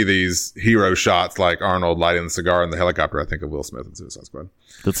I see these hero shots like Arnold lighting the cigar in the helicopter, I think of Will Smith and Suicide Squad.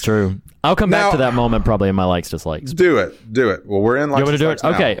 That's true. I'll come back Now- to that moment probably in my likes dislikes. Do it. Well, we're in You like want me to do it?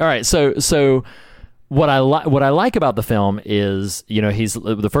 Okay. All right. So what I like about the film is, you know, he's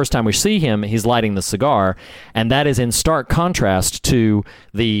the first time we see him, he's lighting the cigar, and that is in stark contrast to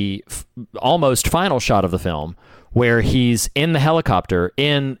the almost final shot of the film, where he's in the helicopter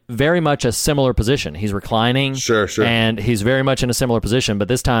in very much a similar position. He's reclining, Sure. and he's very much in a similar position. But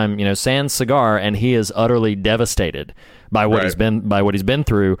this time, you know, sans cigar, and he is utterly devastated by what he's been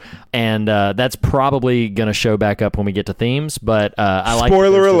through, and that's probably going to show back up when we get to themes. But I like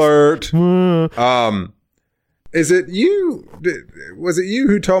Spoiler alert. Is it you? Was it you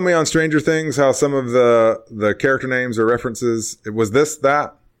who told me on Stranger Things how some of the character names or references? Was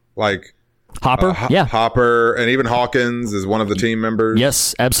that like? Hopper, yeah. Hopper, and even Hawkins is one of the team members.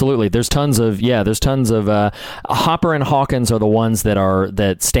 Yes, absolutely. There's tons of Hopper and Hawkins are the ones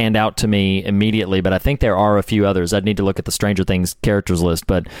that stand out to me immediately, but I think there are a few others. I'd need to look at the Stranger Things characters list,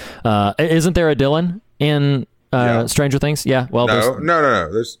 but isn't there a Dylan in Stranger Things? Yeah. Well,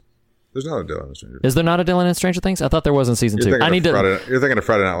 no. There's not a Dylan in Stranger Things. Is there not a Dylan in Stranger Things? I thought there was in season 2. You're thinking of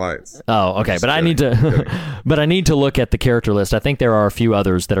Friday Night Lights. Oh, okay. But I need to look at the character list. I think there are a few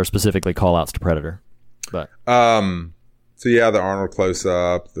others that are specifically call outs to Predator. But so yeah, the Arnold close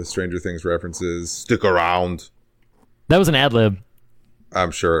up, the Stranger Things references, stick around. That was an ad lib.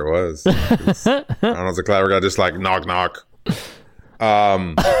 I'm sure it was. Arnold's a clever guy, just like knock knock.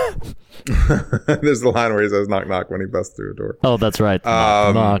 There's the line where he says knock knock when he busts through a door. Oh, that's right.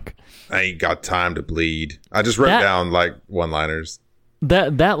 Knock. I ain't got time to bleed. I just wrote down like one-liners.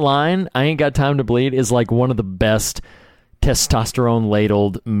 That line, I ain't got time to bleed, is like one of the best testosterone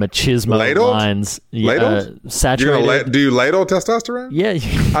ladled machismo lines. Ladled? Saturated. Do you ladle testosterone? Yeah.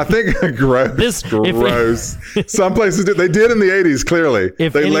 I think gross. Gross. Some places did. They did in the 80s, clearly.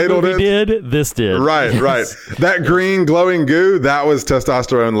 If they any ladled movie it. this did. Right. That green glowing goo, that was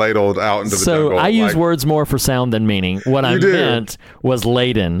testosterone ladled out into the jungle. So I use words more for sound than meaning. What I meant was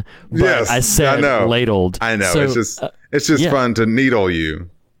laden, but yes, I said ladled. I know. So, it's just fun to needle you.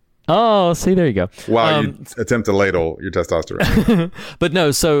 Oh, see, there you go. While you attempt to ladle your testosterone. But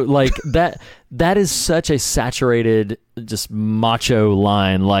no, so like that is such a saturated, just macho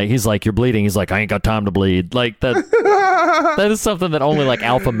line. Like he's like, you're bleeding. He's like, I ain't got time to bleed. Like that. That is something that only like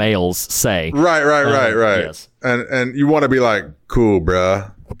alpha males say. Right. Yes. And you want to be like, cool,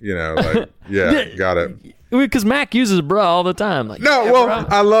 bruh. You know, like, yeah, got it. Because Mac uses bruh all the time. Like, no, yeah, well, bruh.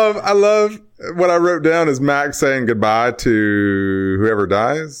 I love what I wrote down is Mac saying goodbye to whoever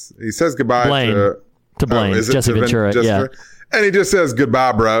dies. He says goodbye to Blaine, Jesse Ventura, yeah. And he just says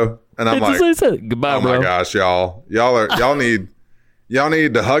goodbye, bro. And I'm like, goodbye, oh bro. my gosh, y'all need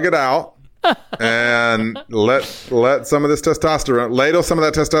to hug it out and let some of this testosterone, ladle some of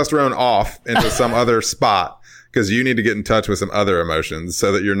that testosterone off into some other spot, because you need to get in touch with some other emotions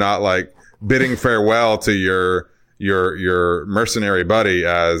so that you're not like bidding farewell to your mercenary buddy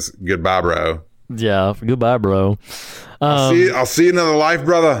as goodbye, bro. Yeah, goodbye, bro. I'll see you in another life,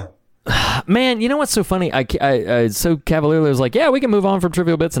 brother. Man, you know what's so funny? I so cavalierly was like, yeah, we can move on from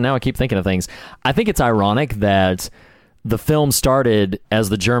trivial bits, and now I keep thinking of things. I think it's ironic that the film started as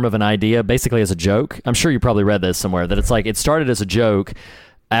the germ of an idea, basically as a joke. I'm sure you probably read this somewhere, that it's like it started as a joke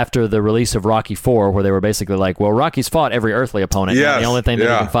after the release of Rocky IV, where they were basically like, well, Rocky's fought every earthly opponent. Yes, and the only thing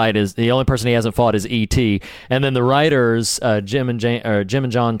that he can fight is the only person he hasn't fought is E.T. And then the writers, Jim and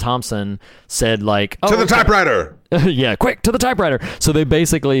John Thompson, said like, to the typewriter. Yeah, quick to the typewriter. So they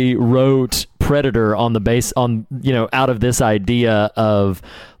basically wrote Predator on the base on, you know, out of this idea of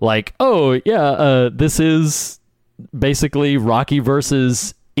like, oh yeah, this is basically Rocky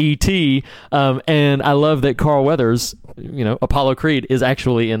versus E.T. And I love that Carl Weathers, you know, Apollo Creed is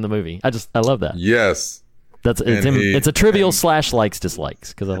actually in the movie. I love that. Yes. It's a trivial / likes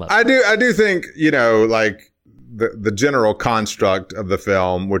dislikes, because I love it. I do think, you know, like the general construct of the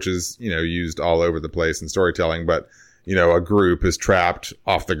film, which is, you know, used all over the place in storytelling, but, you know, a group is trapped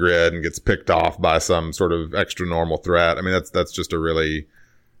off the grid and gets picked off by some sort of extra normal threat. I mean, that's just a really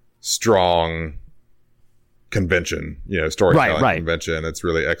strong convention, you know, storytelling convention. It's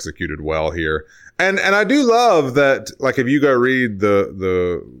really executed well here. And I do love that, like, if you go read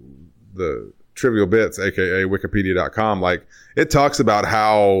the Trivial Bits, aka wikipedia.com, like, it talks about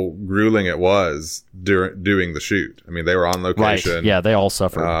how grueling it was doing the shoot. I mean, they were on location. Right. Yeah, they all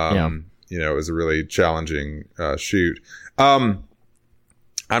suffered. You know, it was a really challenging shoot. I'm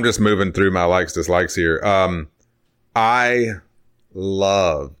just moving through my likes, dislikes here. I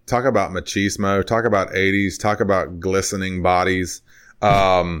love, talk about machismo, talk about 80s, talk about glistening bodies.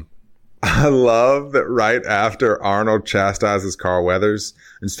 I love that right after Arnold chastises Carl Weathers,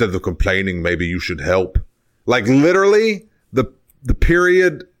 instead of complaining, maybe you should help. Like literally the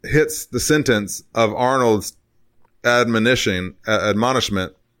period hits the sentence of Arnold's admonishment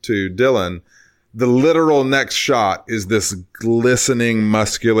to Dylan. The literal next shot is this glistening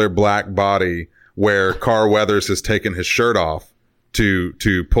muscular black body where Carl Weathers has taken his shirt off to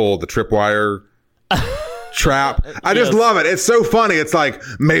pull the tripwire trap. I just love it. It's so funny. It's like,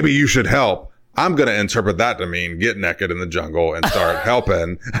 maybe you should help. I'm going to interpret that to mean get naked in the jungle and start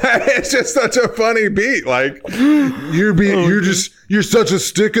helping. It's just such a funny beat. Like you're such a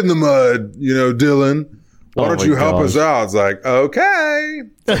stick in the mud, Dylan. Why don't you help us out? It's like, okay.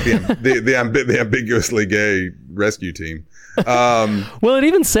 It's like the ambiguously gay rescue team. Well, it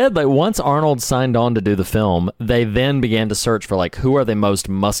even said that once Arnold signed on to do the film, they then began to search for like who are the most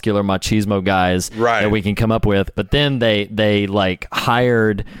muscular machismo guys that we can come up with. But then they like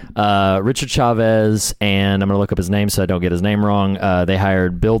hired Richard Chavez, and I'm gonna look up his name so I don't get his name wrong. They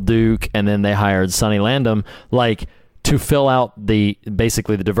hired Bill Duke, and then they hired Sonny Landham, like to fill out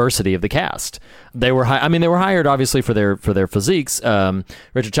basically the diversity of the cast. They were they were hired obviously for their physiques.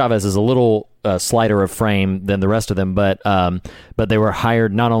 Richard Chavez is a little slighter of frame than the rest of them, but they were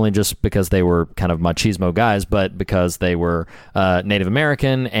hired not only just because they were kind of machismo guys, but because they were Native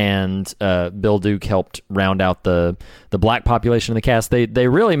American, and Bill Duke helped round out the black population of the cast. They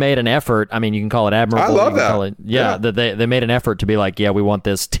really made an effort. I mean, you can call it admirable. I love that. That they made an effort to be like, we want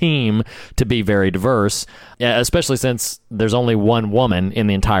this team to be very diverse, especially since there's only one woman in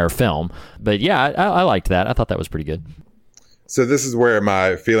the entire film. But I liked that. I thought that was pretty good. So this is where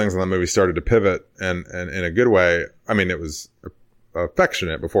my feelings on the movie started to pivot, and in a good way. I mean, it was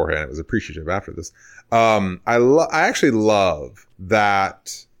affectionate beforehand. It was appreciative after this. I actually love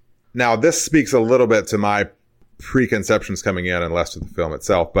that. Now, this speaks a little bit to my preconceptions coming in and less to the film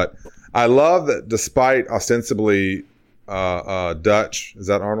itself. But I love that despite ostensibly Dutch, is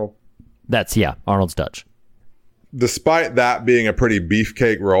that Arnold? That's, Arnold's Dutch. Despite that being a pretty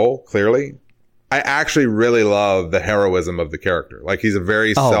beefcake role, clearly, I actually really love the heroism of the character. Like, he's a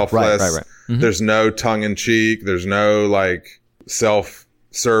very selfless. Right. Mm-hmm. There's no tongue in cheek. There's no like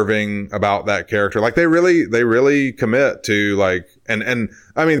self-serving about that character. Like, they really commit to like, and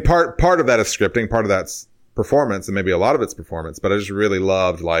I mean, part of that is scripting, part of that's performance, and maybe a lot of it's performance, but I just really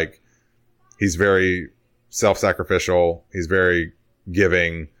loved, like, he's very self-sacrificial. He's very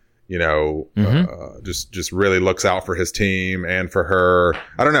giving, just really looks out for his team and for her.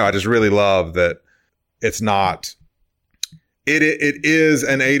 I don't know. I just really love that it's not, it is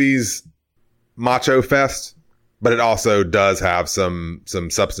an 80s macho fest, but it also does have some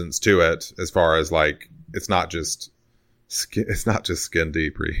substance to it as far as like, it's not just skin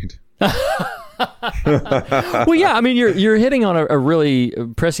deep, Reed. Well, yeah, I mean, you're hitting on a really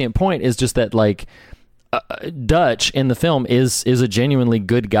prescient point, is just that like, Dutch in the film is a genuinely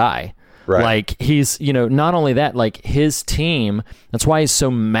good guy. Right. Like, he's, not only that, like, his team, that's why he's so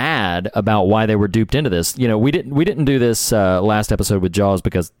mad about why they were duped into this. We didn't do this last episode with Jaws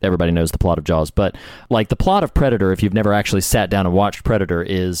because everybody knows the plot of Jaws, but like the plot of Predator, if you've never actually sat down and watched Predator,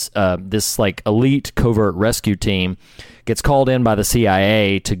 is this like elite covert rescue team gets called in by the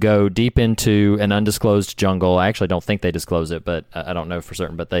CIA to go deep into an undisclosed jungle. I actually don't think they disclose it, but I don't know for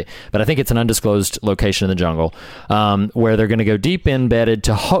certain. But I think it's an undisclosed location in the jungle where they're going to go deep embedded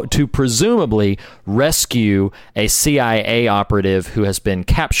to presumably rescue a CIA operative who has been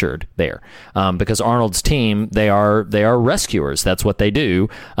captured there. Because Arnold's team, they are rescuers. That's what they do.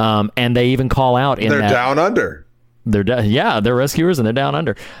 And they even call out in they're down under. They're rescuers, and they're down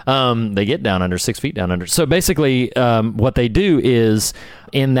under. They get down under, 6 feet down under. So basically, what they do is,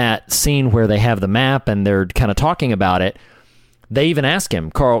 in that scene where they have the map and they're kind of talking about it, they even ask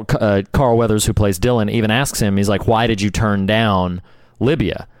him, Carl Weathers, who plays Dylan, even asks him, he's like, why did you turn down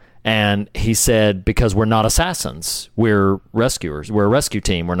Libya? And he said, because we're not assassins. We're rescuers. We're a rescue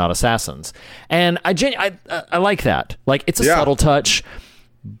team. We're not assassins. And I like that. Like, it's a subtle touch,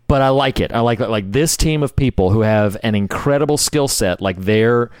 but I like it. I like that. Like, this team of people who have an incredible skill set, like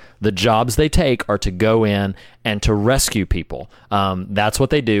the jobs they take are to go in and to rescue people. That's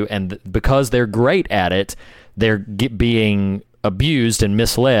what they do. And because they're great at it, they're being abused and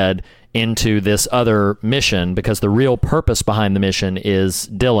misled into this other mission, because the real purpose behind the mission is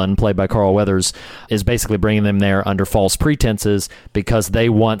Dylan, played by Carl Weathers, is basically bringing them there under false pretenses because they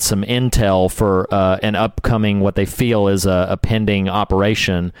want some intel for an upcoming, what they feel is a pending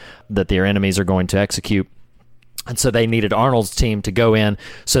operation that their enemies are going to execute. And so they needed Arnold's team to go in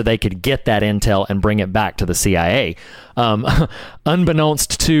so they could get that intel and bring it back to the CIA.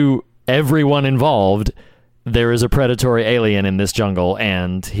 Unbeknownst to everyone involved, there is a predatory alien in this jungle,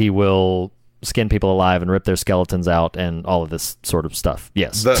 and he will skin people alive and rip their skeletons out and all of this sort of stuff.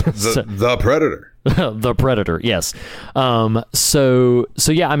 Yes. The Predator. The Predator, yes. So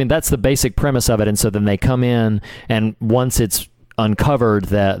yeah, I mean, that's the basic premise of it. And so then they come in, and once it's uncovered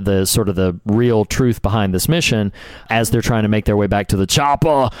that the sort of the real truth behind this mission, as they're trying to make their way back to the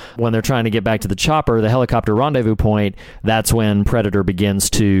chopper, when they're trying to get back to the chopper, the helicopter rendezvous point, that's when Predator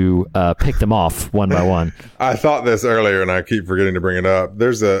begins to pick them off one by one. I thought this earlier, and I keep forgetting to bring it up.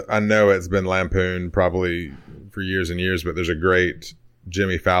 I know it's been lampooned probably for years and years, but there's a great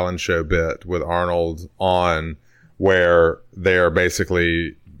Jimmy Fallon show bit with Arnold on where they are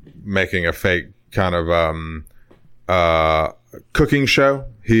basically making a fake kind of cooking show,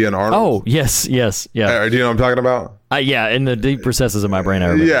 he and Arnold. Oh, yes, yeah. Do you know what I'm talking about? Yeah, in the deep recesses of my brain, I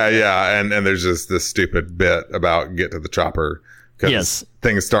remember. Yeah, and there's just this stupid bit about get to the chopper, because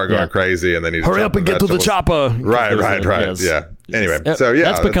things start going crazy, and then you hurry up and get to the chopper. Right, yes. Yeah. Anyway, so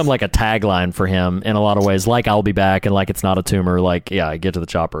yeah, that's become like a tagline for him in a lot of ways. Like, I'll be back, and like, it's not a tumor. Like, yeah, get to the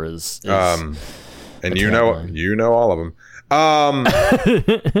chopper is and you know all of them.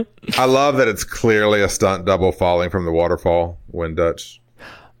 I love that it's clearly a stunt double falling from the waterfall when Dutch.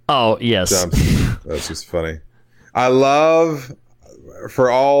 Oh, yes. Jumps. That's just funny. I love,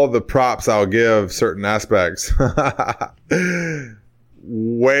 for all the props I'll give certain aspects,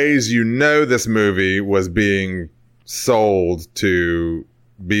 ways this movie was being sold to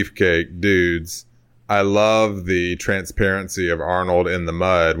beefcake dudes. I love the transparency of Arnold in the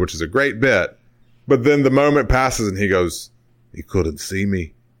mud, which is a great bit. But then the moment passes and he goes, "He couldn't see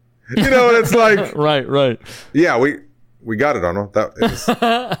me." You know, and it's like... Right. Yeah, we got it, Arnold.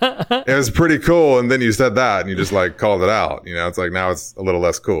 It was pretty cool, and then you said that, and you just, like, called it out. You know, it's like, now it's a little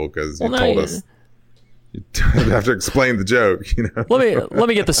less cool, because you told us. You have to explain the joke, you know? Let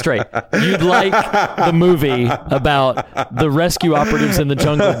me get this straight. You'd like the movie about the rescue operatives in the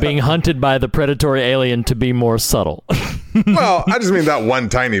jungle being hunted by the predatory alien to be more subtle. Well, I just mean that one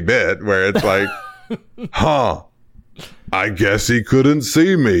tiny bit where it's like, I guess he couldn't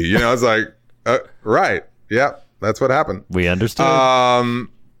see me. You know, it's like, right. Yeah, that's what happened. We understood.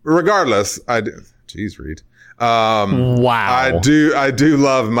 Regardless, Jeez, Reed. Wow. I do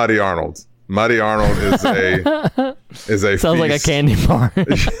love Muddy Arnold. Muddy Arnold is a sounds like a candy bar.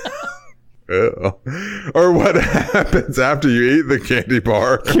 Or what happens after you eat the candy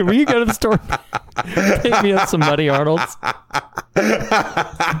bar. Can we go to the store? Pick me up some Muddy Arnolds.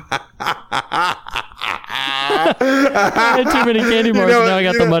 I had too many candy bars, and now I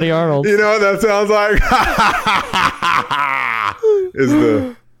got the Muddy Arnolds. You know what that sounds like?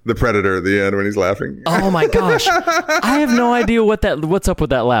 Is the Predator at the end when he's laughing. Oh my gosh, I have no idea what's up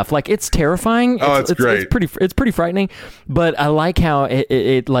with that laugh. Like, it's terrifying. It's great. It's pretty frightening. But I like how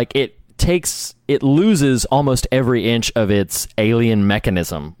it loses almost every inch of its alien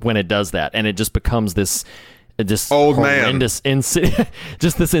mechanism when it does that, and it just becomes this old man, just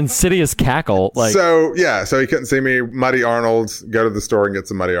this insidious cackle. Like, so he couldn't see me. Muddy Arnold's. Go to the store and get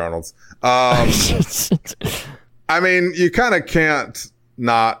some Muddy Arnold's. I mean, you kind of can't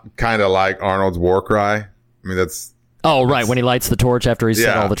not kind of like Arnold's war cry. I mean, that's when he lights the torch after he's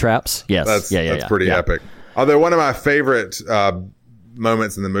set all the traps. Yes, that's pretty epic. Although one of my favorite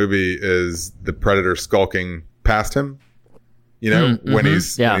moments in the movie is the Predator skulking past him. You know, when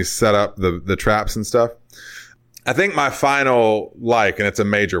he's set up the traps and stuff. I think my final and it's a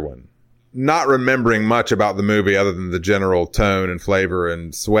major one, not remembering much about the movie other than the general tone and flavor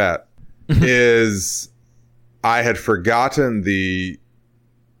and sweat, is I had forgotten the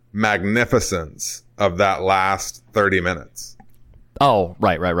magnificence of that last 30 minutes. Oh,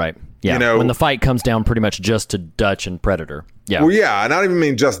 right. Yeah, you know, when the fight comes down pretty much just to Dutch and Predator. Yeah. Well, yeah, and I don't even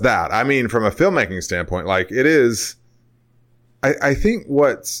mean just that. I mean, from a filmmaking standpoint, like, it is... I think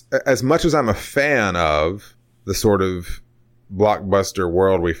as much as I'm a fan of the sort of blockbuster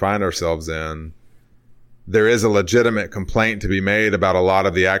world we find ourselves in, there is a legitimate complaint to be made about a lot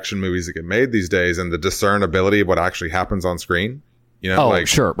of the action movies that get made these days and the discernibility of what actually happens on screen. You know,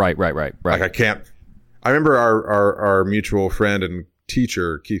 sure. Right. Like, I remember our mutual friend and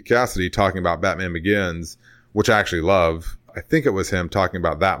teacher, Keith Cassidy, talking about Batman Begins, which I actually love. I think it was him talking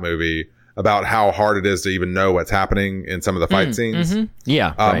about that movie, about how hard it is to even know what's happening in some of the fight scenes. Mm-hmm.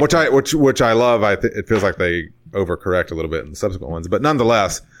 Yeah. Right. Which I love. It feels like they overcorrect a little bit in the subsequent ones, but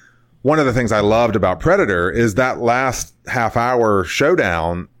nonetheless, one of the things I loved about Predator is that last half hour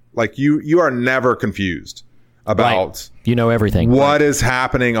showdown. Like, you are never confused about, you know, everything. What is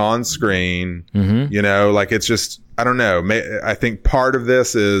happening on screen. Mm-hmm. You know, like, it's just, I don't know. I think part of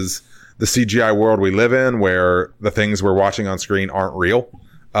this is the CGI world we live in, where the things we're watching on screen aren't real.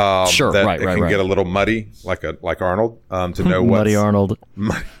 Sure, that right, it right, can right. get a little muddy, like Arnold, to know what's Muddy Arnold.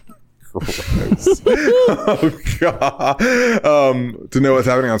 Gross. Oh god. To know what's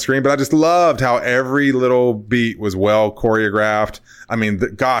happening on screen, but I just loved how every little beat was well choreographed. I mean,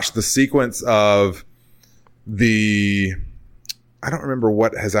 the sequence of I don't remember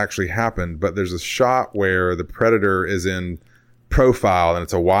what has actually happened, but there's a shot where the Predator is in profile and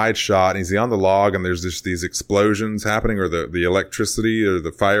it's a wide shot and he's on the log and there's just these explosions happening, or the electricity or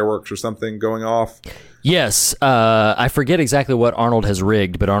the fireworks or something going off. Yes, I forget exactly what Arnold has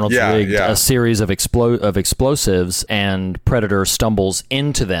rigged, but Arnold's rigged a series of explosives, and Predator stumbles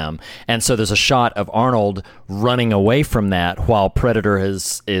into them, and so there's a shot of Arnold running away from that while Predator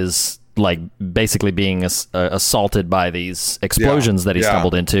is like basically being assaulted by these explosions that he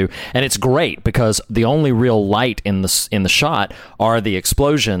stumbled into, and it's great because the only real light in the shot are the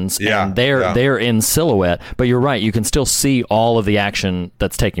explosions, and they're in silhouette. But you're right, you can still see all of the action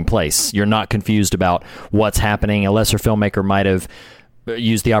that's taking place. You're not confused about what's happening. A lesser filmmaker might have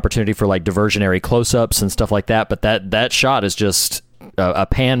used the opportunity for like diversionary close-ups and stuff like that, but that shot is just a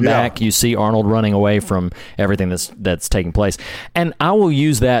pan back. You see Arnold running away from everything that's taking place, and I will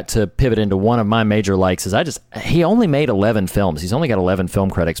use that to pivot into one of my major likes. He only made 11 films. He's only got 11 film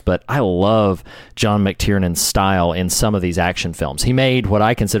credits, but I love John McTiernan's style in some of these action films. He made what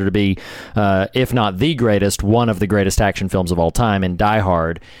I consider to be, if not the greatest, one of the greatest action films of all time in Die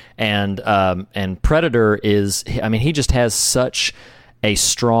Hard, and Predator is. I mean, he just has such a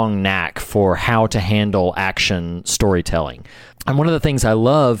strong knack for how to handle action storytelling. And one of the things I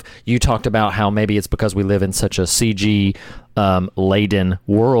love, you talked about how maybe it's because we live in such a CG laden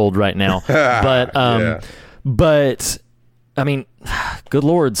world right now, but I mean, good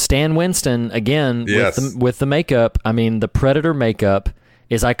Lord, Stan Winston again with the makeup. I mean, the Predator makeup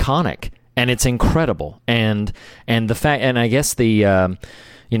is iconic and it's incredible, and the fact, and I guess the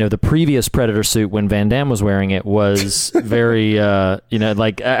previous Predator suit when Van Damme was wearing it was very,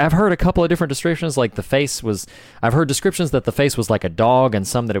 like I've heard a couple of different descriptions. Like I've heard descriptions that the face was like a dog, and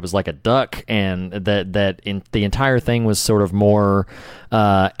some that it was like a duck, and that the entire thing was sort of more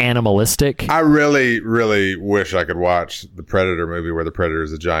animalistic. I really, really wish I could watch the Predator movie where the Predator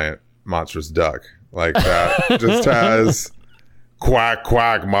is a giant monstrous duck like that. Just has quack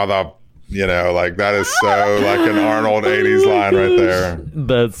quack mother. Like that is so like an Arnold 80s line right there.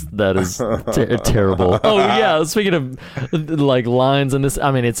 That is terrible. Oh yeah, speaking of like lines in this,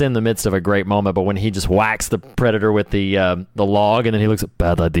 I mean, it's in the midst of a great moment, but when he just whacks the Predator with the log, and then he looks at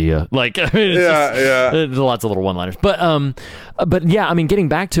bad idea. Like, I mean, there's lots of little one-liners. But yeah, I mean, getting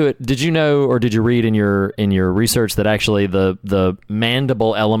back to it, did you know, or did you read in your research that actually the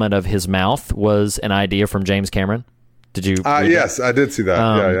mandible element of his mouth was an idea from James Cameron? Did you? Yes, I did see that.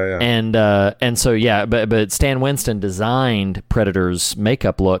 Yeah. And so but Stan Winston designed Predator's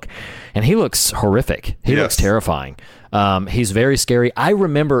makeup look, and he looks horrific. He looks terrifying. He's very scary. I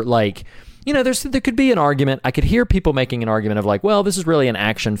remember there could be an argument. I could hear people making an argument of like, well, this is really an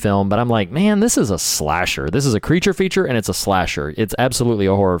action film, but I'm like, man, this is a slasher. This is a creature feature, and it's a slasher. It's absolutely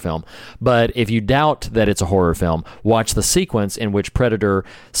a horror film. But if you doubt that it's a horror film, watch the sequence in which Predator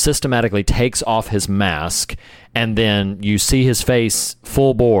systematically takes off his mask, and then you see his face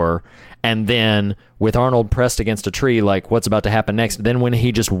full bore, and then with Arnold pressed against a tree, like what's about to happen next, then when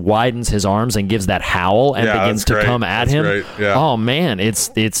he just widens his arms and gives that howl and begins to come at him, oh man, it's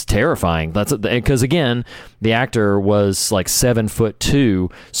terrifying. That's because again, the actor was like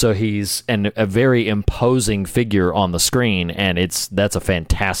 7'2", so he's a very imposing figure on the screen, and that's a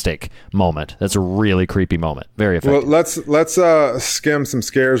fantastic moment. That's a really creepy moment. Very effective. Well, let's skim some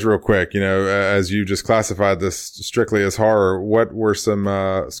scares real quick. As you just classified this strictly as horror, what were some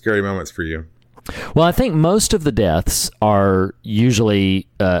scary moments for you? Well, I think most of the deaths are usually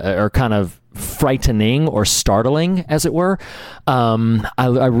are kind of frightening or startling, as it were.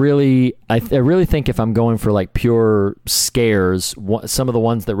 I really think if I'm going for like pure scares, some of the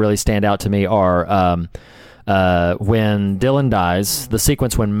ones that really stand out to me are when Dylan dies, the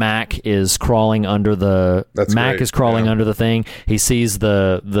sequence when Mac is crawling under the under the thing. He sees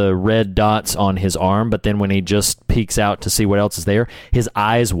the red dots on his arm, but then when he just peeks out to see what else is there, his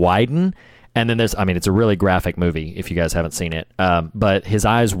eyes widen. And then it's a really graphic movie if you guys haven't seen it. But his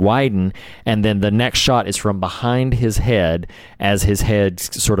eyes widen, and then the next shot is from behind his head as his head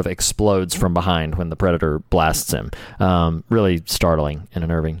sort of explodes from behind when the Predator blasts him. Really startling and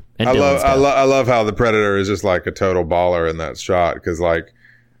unnerving. And I love how the Predator is just like a total baller in that shot, because like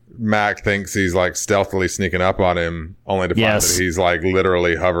Mac thinks he's like stealthily sneaking up on him, only to find Yes. that he's like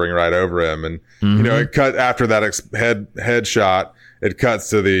literally hovering right over him. And you know, it cut after that head shot. It cuts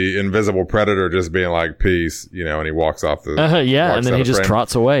to the invisible predator just being like, "Peace," you know, and he walks off the. Yeah, walks and then out he of just frame.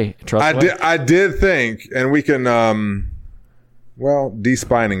 trots away. I did think, and we can, well,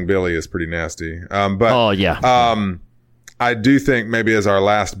 despining Billy is pretty nasty. But Oh yeah. I do think maybe as our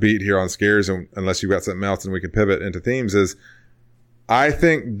last beat here on Scares, and unless you've got something else and we can pivot into themes, is I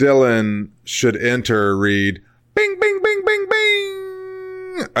think Dylan should read bing, bing, bing, bing,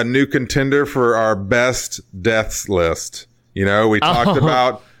 bing, a new contender for our best deaths list. You know, we talked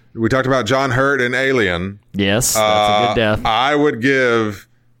about John Hurt in Alien. Yes, that's a good death. I would give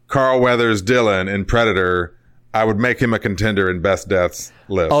Carl Weathers Dylan in Predator. I would make him a contender in best deaths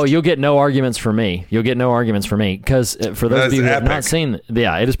list. Oh, you'll get no arguments from me. Because for those of you who have not seen,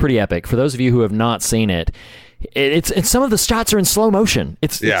 it is pretty epic. For those of you who have not seen it, it's some of the shots are in slow motion.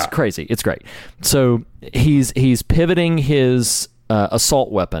 It's crazy. It's great. So he's pivoting his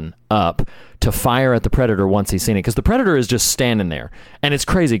assault weapon up to fire at the Predator once he's seen it, because the Predator is just standing there, and it's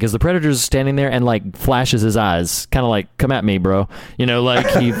crazy because the Predator's standing there and like flashes his eyes, kind of like, "Come at me, bro," you know, like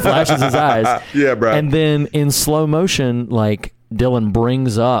he flashes his eyes. Yeah, bro. And then in slow motion, like Dylan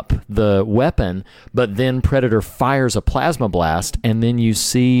brings up the weapon, but then Predator fires a plasma blast, and then you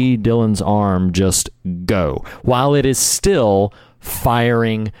see Dylan's arm just go while it is still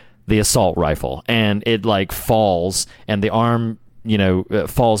firing the assault rifle, and it like falls, and the arm, you know,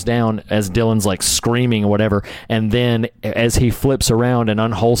 falls down as Dylan's like screaming or whatever. And then as he flips around and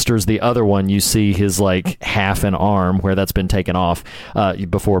unholsters the other one, you see his like half an arm where that's been taken off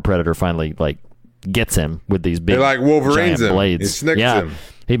before Predator finally like gets him with these big, he like Wolverines giant him. blades. He snicks yeah, him.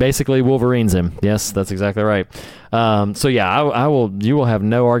 He basically Wolverines him. Yes, that's exactly right. So yeah, you will have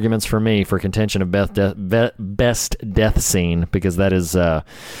no arguments for me for contention of best death scene, because that is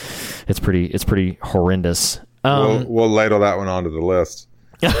it's pretty horrendous. We'll ladle that one onto the list.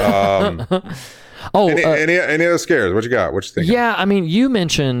 Any other scares? What you got? What you think? Yeah, I mean, you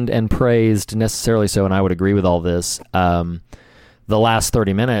mentioned and praised, necessarily so, and I would agree with all this, the last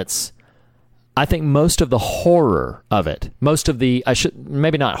 30 minutes. I think most of the horror of it, most of the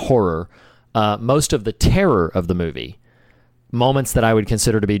terror of the movie, moments that I would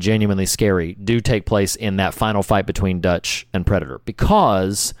consider to be genuinely scary, do take place in that final fight between Dutch and Predator.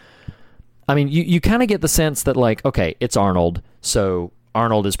 Because, I mean, you kind of get the sense that, like, okay, it's Arnold, so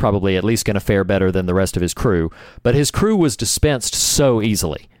Arnold is probably at least going to fare better than the rest of his crew, but his crew was dispensed so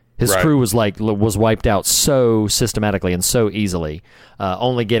easily. His crew was wiped out so systematically and so easily,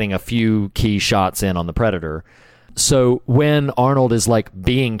 only getting a few key shots in on the Predator. So when Arnold is like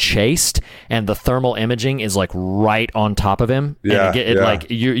being chased and the thermal imaging is like right on top of him, like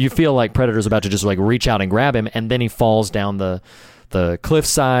you feel like Predator's about to just like reach out and grab him, and then he falls down the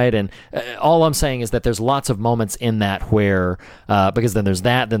cliffside. And all I'm saying is that there's lots of moments in that where, because then there's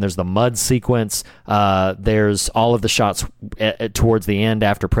the mud sequence, there's all of the shots towards the end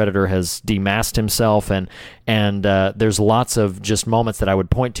after Predator has demasked himself, and there's lots of just moments that I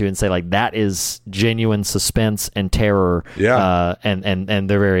would point to and say, like, that is genuine suspense and terror. Yeah. And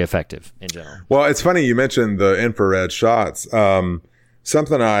they're very effective in general. Well, it's funny you mentioned the infrared shots.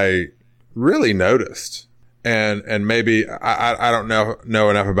 Something I really noticed, and maybe I don't know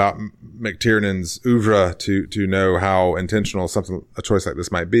enough about McTiernan's oeuvre to know how intentional a choice like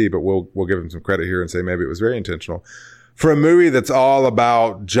this might be, but we'll give him some credit here and say maybe it was very intentional. For a movie that's all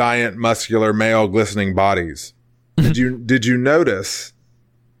about giant, muscular, male, glistening bodies, did you notice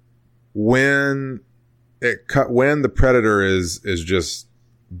when the Predator is just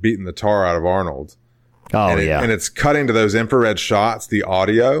beating the tar out of Arnold? Oh, and it's cutting to those infrared shots, the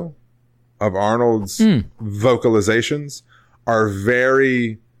audio of Arnold's vocalizations are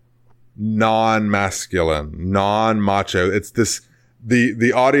very non-masculine, non-macho. It's this,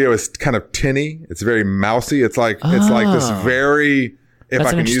 the audio is kind of tinny. It's very mousy. It's like this very, if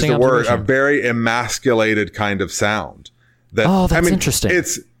I can use the word, a very emasculated kind of sound. That's interesting.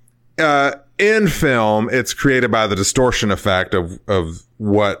 It's, in film, it's created by the distortion effect of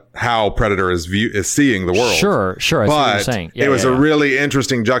how Predator is seeing the world. Sure. I see what you're saying. It was a really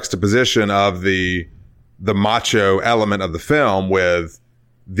interesting juxtaposition of the macho element of the film with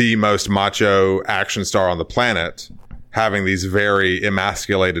the most macho action star on the planet having these very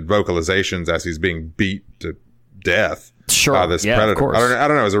emasculated vocalizations as he's being beat to death by this Predator. Of course. I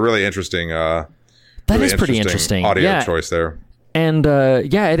don't know. It was a really interesting. That is pretty interesting audio choice there. And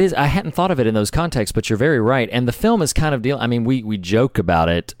it is. I hadn't thought of it in those contexts, but you're very right. And the film is kind of I mean, we joke about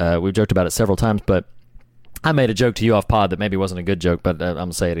it. We've joked about it several times, but I made a joke to you off pod that maybe wasn't a good joke, but I'm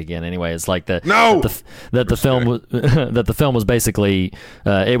gonna say it again anyway. It's like that the film was that the film was basically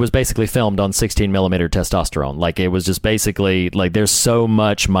it was basically filmed on 16 millimeter testosterone. Like it was just basically like there's so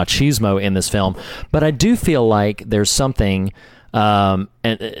much machismo in this film, but I do feel like there's something. And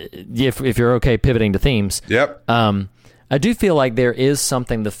if you're okay pivoting to themes, Yep. I do feel like there is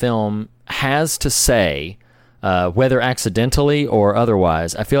something the film has to say. Whether accidentally or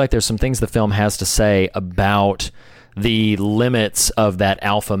otherwise, I feel like there's some things the film has to say about the limits of that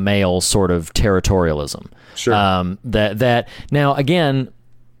alpha male sort of territorialism. Sure. That now again,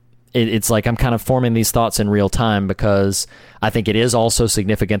 it's like I'm kind of forming these thoughts in real time because I think it is also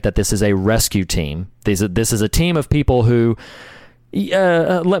significant that this is a rescue team. This is a team of people who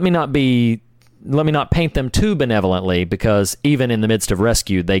let me not paint them too benevolently, because even in the midst of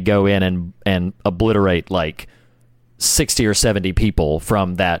rescue, they go in and obliterate like 60 or 70 people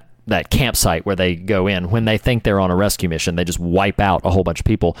from that campsite where they go in. When they think they're on a rescue mission, they just wipe out a whole bunch of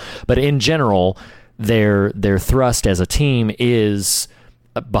people. But in general, their thrust as a team is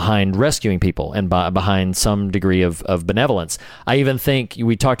behind rescuing people and behind some degree of benevolence. I even think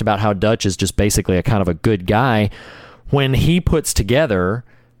we talked about how Dutch is just basically a kind of a good guy. When he puts together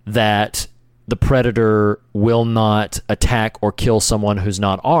that the predator will not attack or kill someone who's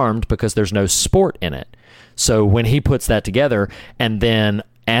not armed because there's no sport in it. So when he puts that together, and then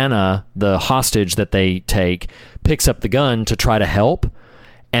Anna, the hostage that they take, picks up the gun to try to help,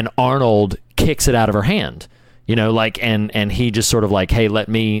 and Arnold kicks it out of her hand. You know, like, and he just sort of like, hey, let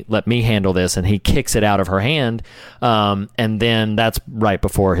me handle this, and he kicks it out of her hand, and then that's right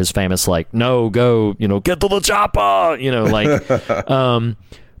before his famous like, no, go, you know, get to the chopper, you know, like,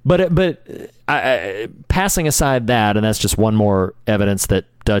 But passing aside that, and that's just one more evidence that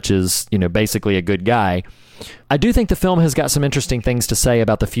Dutch is, you know, basically a good guy, I do think the film has got some interesting things to say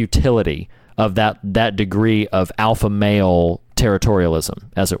about the futility of that degree of alpha male territorialism,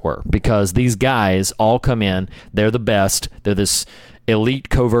 as it were, because these guys all come in, they're the best, they're this elite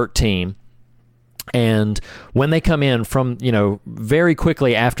covert team. And when they come in from, you know, very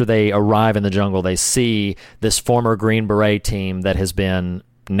quickly after they arrive in the jungle, they see this former Green Beret team that has been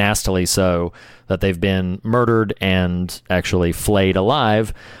nastily so, that they've been murdered and actually flayed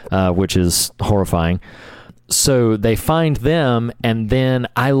alive, which is horrifying. So they find them, and then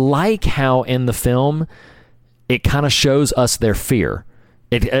I like how in the film it kind of shows us their fear.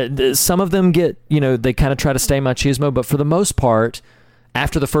 Some of them get, you know, they kind of try to stay machismo, but for the most part,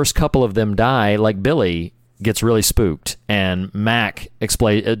 after the first couple of them die, like Billy gets really spooked, and Mac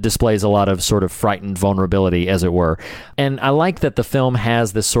displays a lot of sort of frightened vulnerability, as it were. And I like that the film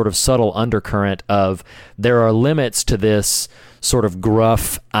has this sort of subtle undercurrent of there are limits to this sort of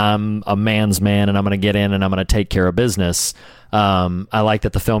gruff, I'm a man's man and I'm going to get in and I'm going to take care of business. I like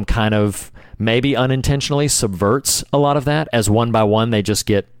that the film kind of maybe unintentionally subverts a lot of that, as one by one they just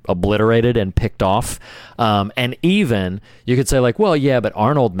get obliterated and picked off. And even you could say like, well, yeah, but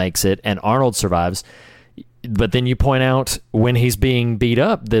Arnold makes it and Arnold survives. But then you point out when he's being beat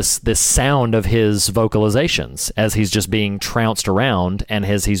up, this sound of his vocalizations as he's just being trounced around and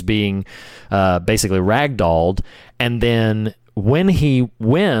as he's being basically ragdolled. And then when he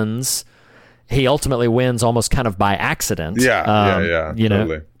wins, he ultimately wins almost kind of by accident. Yeah, you know,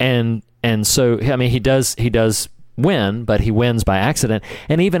 totally. and so I mean he does win, but he wins by accident.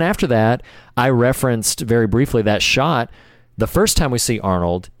 And even after that, I referenced very briefly that shot. The first time we see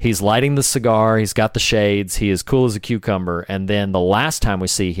Arnold, he's lighting the cigar, he's got the shades, he is cool as a cucumber. And then the last time we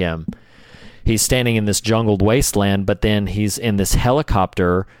see him, he's standing in this jungled wasteland, but then he's in this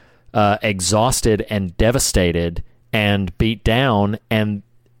helicopter, exhausted and devastated and beat down. And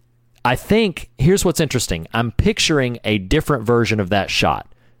I think, here's what's interesting. I'm picturing a different version of that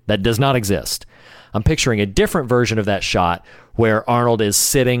shot that does not exist. I'm picturing a different version of that shot where Arnold is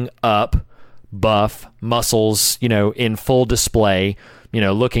sitting up, buff, muscles, you know, in full display, you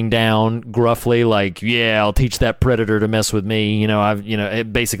know, looking down gruffly like, yeah, I'll teach that predator to mess with me. You know,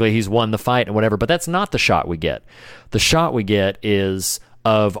 basically he's won the fight and whatever, but that's not the shot we get. The shot we get is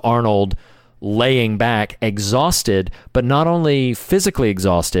of Arnold laying back, exhausted, but not only physically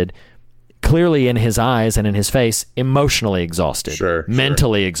exhausted, clearly in his eyes and in his face, emotionally exhausted,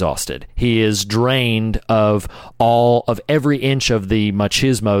 mentally exhausted. He is drained of every inch of the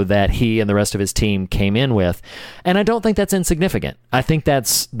machismo that he and the rest of his team came in with. And I don't think that's insignificant. I think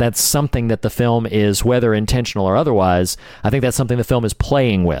that's something that the film is, whether intentional or otherwise, I think that's something the film is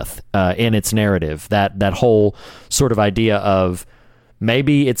playing with in its narrative. That whole sort of idea of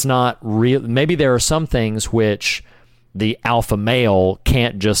maybe it's not real. Maybe there are some things which the alpha male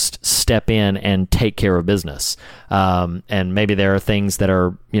can't just step in and take care of business. And maybe there are things that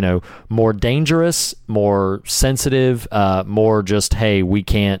are, more dangerous, more sensitive, more just, hey, we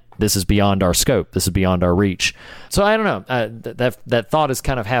can't, this is beyond our scope. This is beyond our reach. So I don't know. That thought is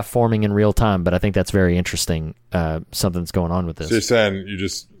kind of half forming in real time, but I think that's very interesting. Something that's going on with this. So you're saying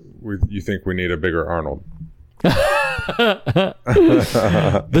you think we need a bigger Arnold? The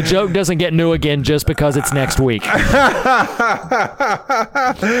joke doesn't get new again just because it's next week.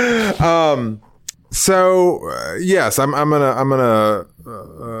 Yes, I'm gonna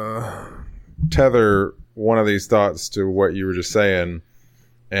tether one of these thoughts to what you were just saying,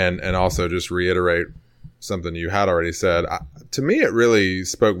 and also just reiterate something you had already said. To me, it really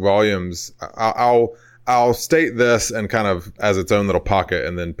spoke volumes. I'll state this and kind of as its own little pocket,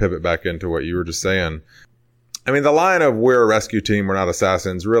 and then pivot back into what you were just saying. I mean, the line of "we're a rescue team, we're not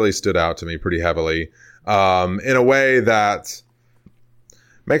assassins" really stood out to me pretty heavily, in a way that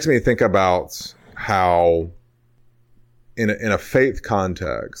makes me think about how, in a faith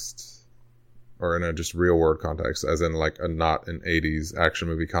context, or in a just real world context, as in like a not an 80s action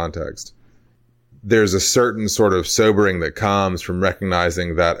movie context, there's a certain sort of sobering that comes from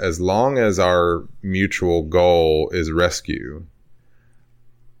recognizing that as long as our mutual goal is rescue,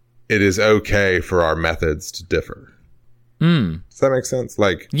 it is okay for our methods to differ. Does that make sense?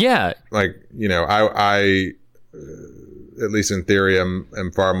 Yeah. I at least in theory,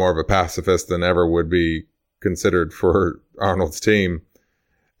 am far more of a pacifist than ever would be considered for Arnold's team.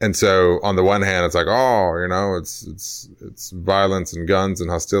 And so on the one hand, it's like, it's violence and guns and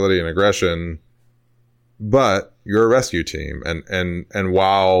hostility and aggression, but you're a rescue team. And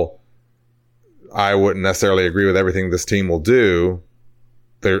while I wouldn't necessarily agree with everything this team will do,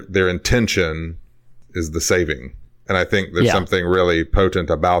 their intention is the saving. And I think there's something really potent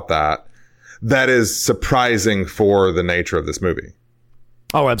about that is surprising for the nature of this movie.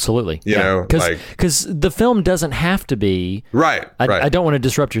 Oh, absolutely. You know, because the film doesn't have to be right. I don't want to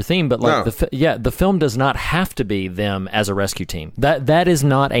disrupt your theme, but No. the film does not have to be them as a rescue team. That is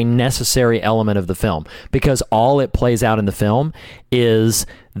not a necessary element of the film, because all it plays out in the film is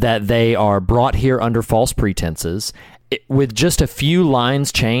that they are brought here under false pretenses. With just a few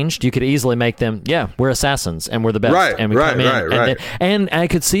lines changed, you could easily make them, we're assassins and we're the best. Right, and we come in. And I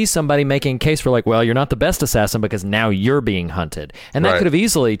could see somebody making a case for you're not the best assassin because now you're being hunted. And that could have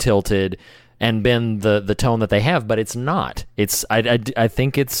easily tilted and been the tone that they have, but it's not. I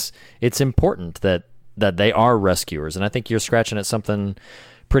think it's important that they are rescuers. And I think you're scratching at something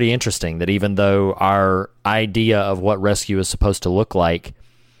pretty interesting, that even though our idea of what rescue is supposed to look like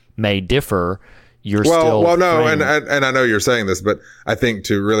may differ, and I know you're saying this, but I think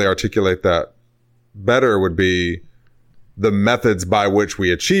to really articulate that better would be the methods by which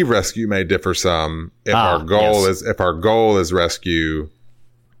we achieve rescue may differ some. If our goal is rescue,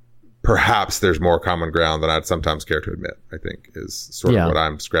 perhaps there's more common ground than I'd sometimes care to admit, I think is sort of what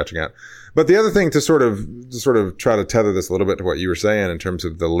I'm scratching at. But the other thing to sort of try to tether this a little bit to what you were saying in terms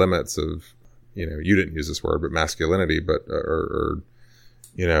of the limits of, you didn't use this word, but masculinity, but, or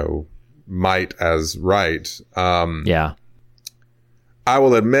might as right. I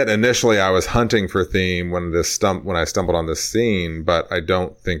will admit initially I was hunting for theme when I stumbled on this scene, but I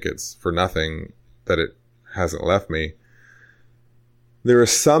don't think it's for nothing that it hasn't left me. There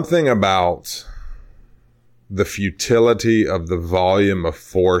is something about the futility of the volume of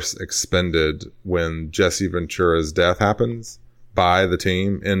force expended when Jesse Ventura's death happens by the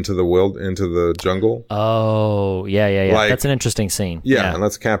team into the jungle. Oh, yeah. That's an interesting scene. Yeah, and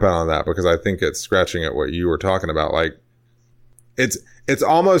let's camp out on that, because I think it's scratching at what you were talking about. It's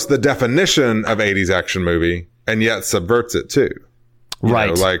almost the definition of 80s action movie, and yet subverts it too.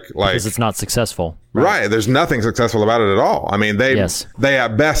 Right. Because it's not successful. Right. There's nothing successful about it at all. I mean, they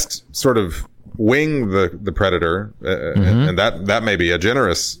at best sort of wing the predator, and that may be a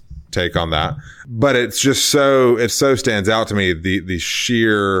generous take on that, but it so stands out to me, the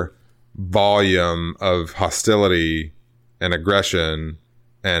sheer volume of hostility and aggression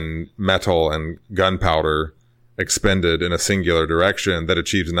and metal and gunpowder expended in a singular direction that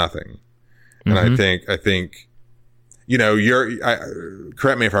achieves nothing. And I think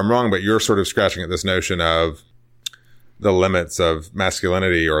correct me if I'm wrong, but you're sort of scratching at this notion of the limits of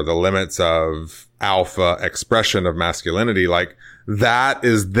masculinity, or the limits of alpha expression of masculinity. That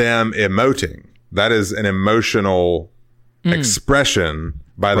is them emoting. That is an emotional expression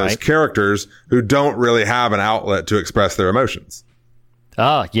by those characters who don't really have an outlet to express their emotions.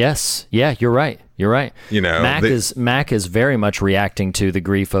 Yes. Yeah, you're right. Mac is very much reacting to the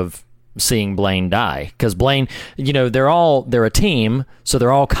grief of seeing Blaine die, because Blaine, they're a team, so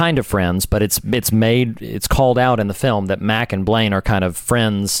they're all kind of friends, but it's called out in the film that Mac and Blaine are kind of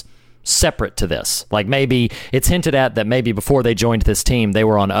friends separate to this. Like, maybe it's hinted at that maybe before they joined this team, they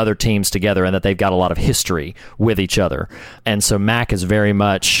were on other teams together and that they've got a lot of history with each other. And so Mac is very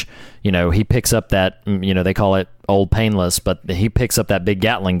much, he picks up that, they call it Old Painless, but he picks up that big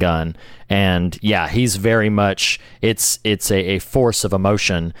Gatling gun, and yeah, he's very much, it's a force of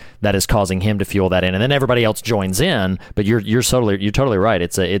emotion that is causing him to fuel that in, and then everybody else joins in. But you're totally right.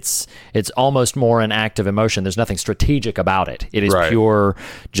 It's almost more an act of emotion. There's nothing strategic about it. It is pure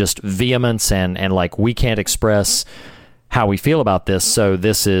just vehemence and like, we can't express how we feel about this, so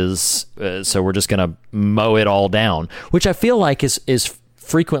this is so we're just gonna mow it all down, which I feel like is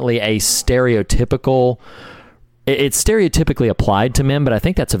frequently a stereotypical. It's stereotypically applied to men, but I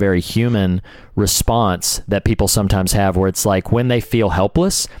think that's a very human response that people sometimes have, where it's like when they feel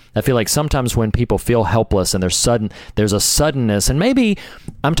helpless. I feel like sometimes when people feel helpless and there's a suddenness, and maybe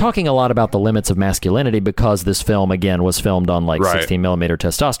I'm talking a lot about the limits of masculinity because this film, again, was filmed on like 16 millimeter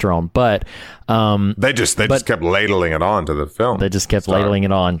testosterone, but they just kept ladling it on to the film. They just kept ladling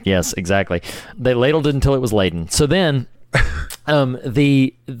it on. Yes, exactly. They ladled it until it was laden. So then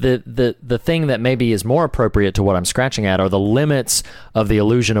the thing that maybe is more appropriate to what I'm scratching at are the limits of the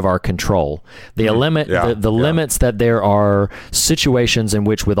illusion of our control. The limits that there are situations in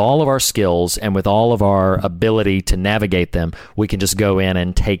which, with all of our skills and with all of our ability to navigate them, we can just go in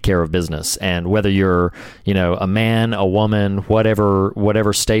and take care of business. And whether you're, a man, a woman,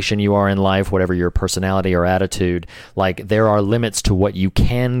 whatever station you are in life, whatever your personality or attitude, like, there are limits to what you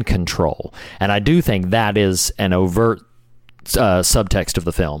can control. And I do think that is an overt subtext of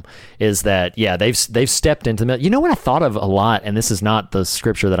the film, is that they've stepped into the, what I thought of a lot, and this is not the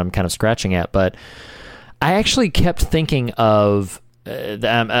scripture that I'm kind of scratching at, but I actually kept thinking of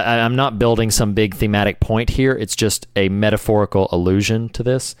I'm not building some big thematic point here, it's just a metaphorical allusion to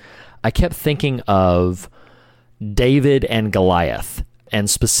this. I kept thinking of David and Goliath,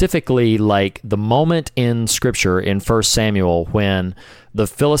 and specifically like the moment in scripture in 1 Samuel when the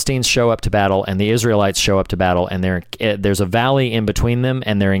Philistines show up to battle and the Israelites show up to battle, and there's a valley in between them,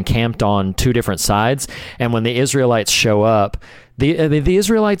 and they're encamped on two different sides. And when the Israelites show up, the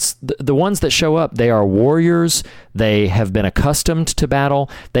Israelites, the ones that show up, they are warriors. They have been accustomed to battle.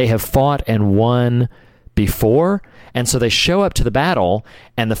 They have fought and won before. And so they show up to the battle,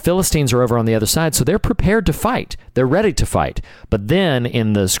 and the Philistines are over on the other side, so they're prepared to fight. They're ready to fight. But then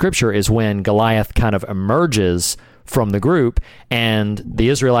in the scripture is when Goliath kind of emerges from the group, and the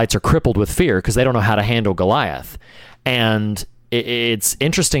Israelites are crippled with fear because they don't know how to handle Goliath. And it's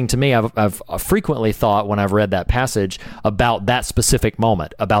interesting to me. I've frequently thought when I've read that passage about that specific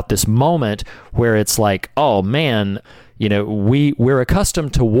moment, about this moment where it's like, oh man, we're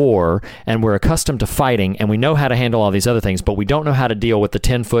accustomed to war and we're accustomed to fighting, and we know how to handle all these other things, but we don't know how to deal with the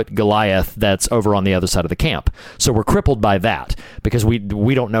 10-foot Goliath that's over on the other side of the camp. So we're crippled by that because we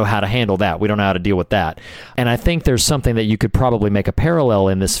don't know how to handle that. We don't know how to deal with that. And I think there's something that you could probably make a parallel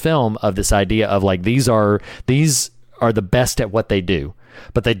in this film of this idea of like, these are the best at what they do,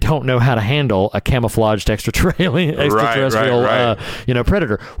 but they don't know how to handle a camouflaged extraterrestrial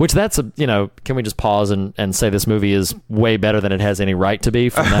predator, which that's can we just pause and say this movie is way better than it has any right to be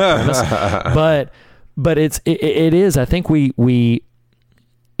from that premise. but it is, I think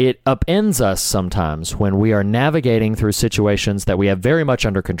it upends us sometimes when we are navigating through situations that we have very much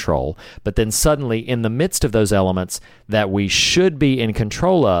under control, but then suddenly in the midst of those elements that we should be in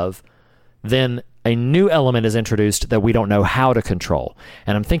control of, then a new element is introduced that we don't know how to control.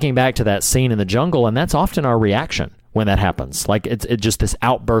 And I'm thinking back to that scene in the jungle, and that's often our reaction when that happens. Like, it's just this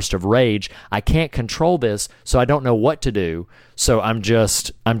outburst of rage. I can't control this, so I don't know what to do. So I'm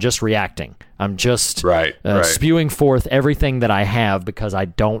just reacting. I'm just spewing forth everything that I have because I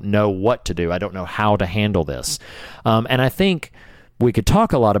don't know what to do. I don't know how to handle this. And I think we could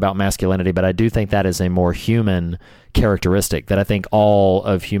talk a lot about masculinity, but I do think that is a more human characteristic, that I think all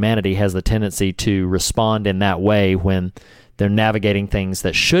of humanity has the tendency to respond in that way when they're navigating things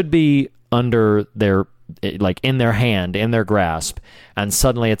that should be under their, like, in their hand, in their grasp, and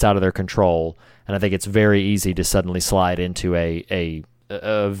suddenly it's out of their control. And I think it's very easy to suddenly slide into a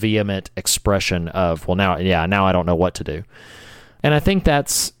vehement expression of, well, now I don't know what to do. And I think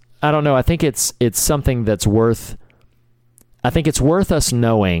that's, I don't know, I think it's something that's worth, I think it's worth us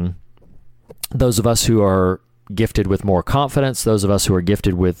knowing, those of us who are gifted with more confidence, those of us who are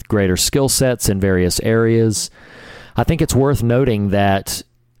gifted with greater skill sets in various areas. I think it's worth noting that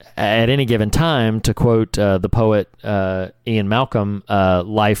at any given time, to quote the poet Ian Malcolm,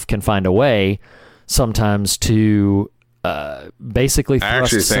 life can find a way sometimes to basically I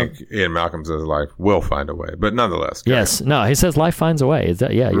actually thrusts think Ian Malcolm says life will find a way, but nonetheless. Yes. No, he says life finds a way. Is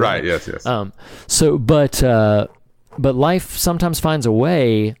that, yeah. You're Right. Yes. But life sometimes finds a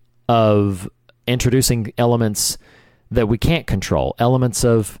way of introducing elements that we can't control, elements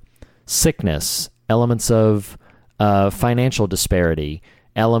of sickness, elements of financial disparity,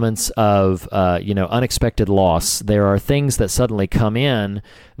 elements of unexpected loss. There are things that suddenly come in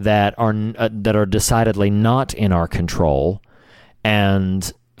that are decidedly not in our control, and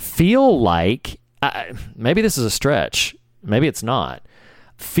feel like maybe this is a stretch, maybe it's not.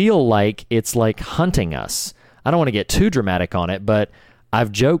 Feel like it's like hunting us. I don't want to get too dramatic on it, but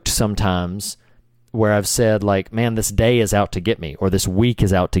I've joked sometimes where I've said, like, man, this day is out to get me, or this week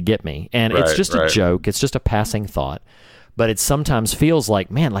is out to get me. And it's just a joke. It's just a passing thought. But it sometimes feels like,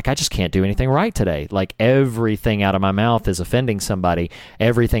 man, like I just can't do anything right today. Like everything out of my mouth is offending somebody.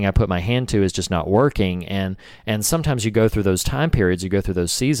 Everything I put my hand to is just not working. And sometimes you go through those time periods, you go through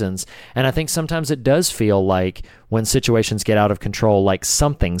those seasons. And I think sometimes it does feel like when situations get out of control, like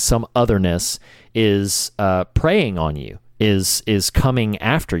some otherness is preying on you, is coming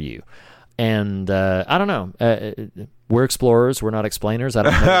after you. And I don't know. We're explorers. We're not explainers. I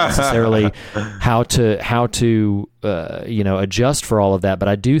don't know necessarily how to adjust for all of that. But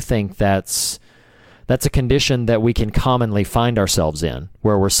I do think that's a condition that we can commonly find ourselves in,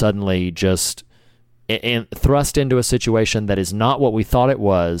 where we're suddenly just thrust into a situation that is not what we thought it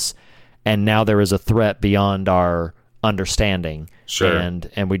was, and now there is a threat beyond our understanding. Sure.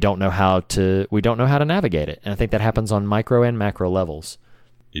 And we don't know how to navigate it. And I think that happens on micro and macro levels.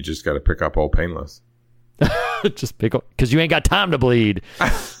 You just got to pick up Old Painless. Just pick up, because you ain't got time to bleed.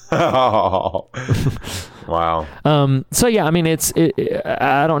 Oh, wow. So yeah, I mean,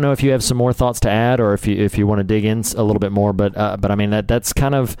 I don't know if you have some more thoughts to add, or if you want to dig in a little bit more, but I mean that's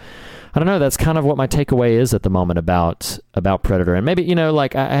kind of, I don't know, that's kind of what my takeaway is at the moment about Predator. And maybe,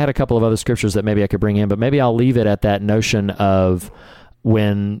 like I had a couple of other scriptures that maybe I could bring in, but maybe I'll leave it at that notion of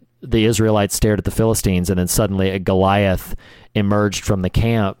when the Israelites stared at the Philistines and then suddenly a Goliath emerged from the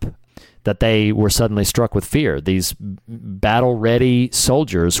camp, that they were suddenly struck with fear. These battle-ready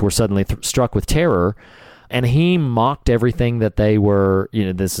soldiers were suddenly struck with terror, and he mocked everything that they were,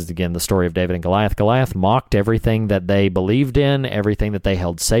 this is again the story of David and Goliath. Goliath mocked everything that they believed in, everything that they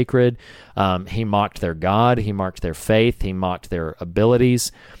held sacred. He mocked their God, he mocked their faith, he mocked their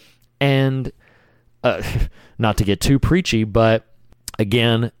abilities. And not to get too preachy, but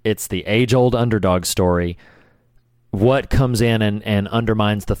again, it's the age-old underdog story. What comes in and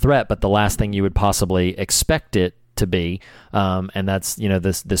undermines the threat, but the last thing you would possibly expect it to be, and that's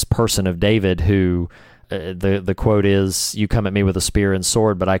this person of David who the quote is, "You come at me with a spear and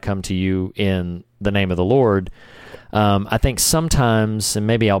sword, but I come to you in the name of the Lord." I think sometimes, and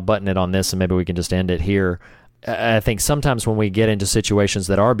maybe I'll button it on this, and maybe we can just end it here. I think sometimes when we get into situations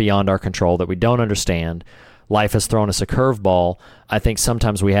that are beyond our control, that we don't understand, life has thrown us a curveball. I think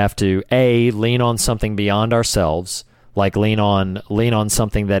sometimes we have to lean on something beyond ourselves, like lean on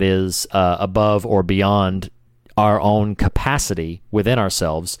something that is above or beyond our own capacity within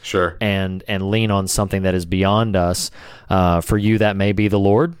ourselves. Sure. And lean on something that is beyond us. For you, that may be the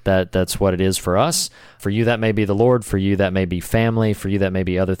Lord. That's what it is for us. For you, that may be the Lord. For you, that may be family. For you, that may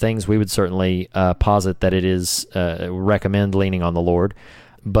be other things. We would certainly posit that it is recommend leaning on the Lord.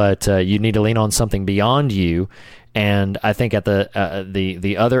 But you need to lean on something beyond you. And I think at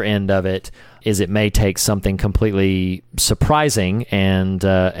the other end of it is it may take something completely surprising and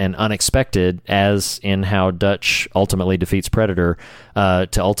unexpected, as in how Dutch ultimately defeats Predator,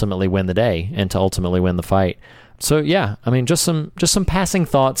 to ultimately win the day and to ultimately win the fight. So yeah, I mean, just some passing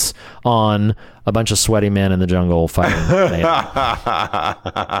thoughts on a bunch of sweaty men in the jungle fighting.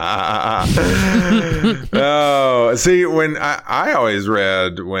 Oh, see, when I always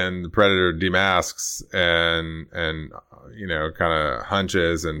read when the Predator demasks and kind of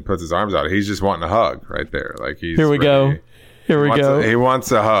hunches and puts his arms out, he's just wanting a hug right there. Like he's Here we go. He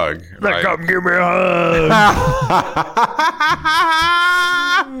wants a hug. Come give me a hug.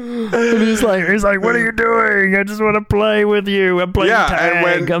 And he's like, what are you doing? I just want to play with you. I'm playing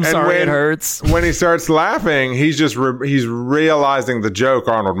tag. I'm sorry, it hurts. When he starts laughing, he's just he's realizing the joke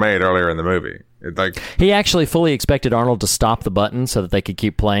Arnold made earlier in the movie. He actually fully expected Arnold to stop the button so that they could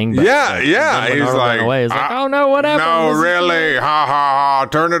keep playing. But yeah. He's like, oh no, what happened? No, really? Ha ha ha!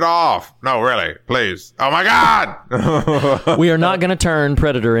 Turn it off. No, really, please. Oh my God! We are not going to turn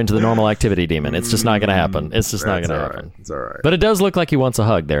Predator into the normal activity demon. It's just not going to happen. It's just not going to happen. It's all right. But it does look like he wants a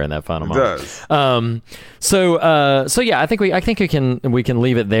hug there in that final moment. It does. So yeah, I think we can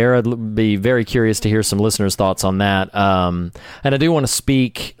leave it there. I'd be very curious to hear some listeners' thoughts on that. And I do want to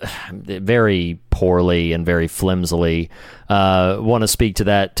speak very very poorly and very flimsily. Want to speak to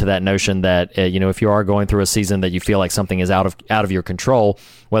that notion that if you are going through a season that you feel like something is out of your control,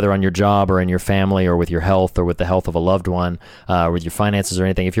 whether on your job or in your family or with your health or with the health of a loved one, with your finances or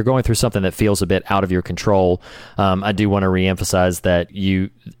anything, if you're going through something that feels a bit out of your control, I do want to reemphasize that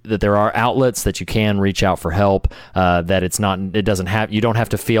there are outlets that you can reach out for help. That you don't have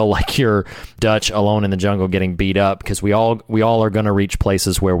to feel like you're Dutch alone in the jungle getting beat up, because we all are going to reach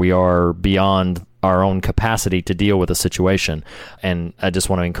places where we are beyond our own capacity to deal with a situation. And I just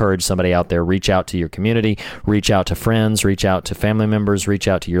want to encourage somebody out there, reach out to your community, reach out to friends, reach out to family members, reach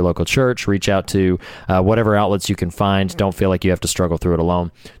out to your local church, reach out to whatever outlets you can find. Don't feel like you have to struggle through it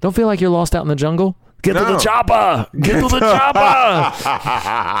alone. Don't feel like you're lost out in the jungle. Get to the chopper! Get to the chopper!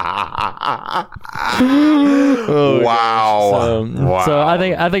 Wow. So I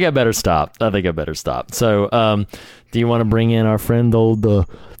think I better stop. So do you want to bring in our friend old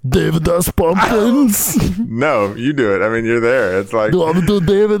David S. Pumpkins? No, you do it. I mean, you're there. It's like, Do I do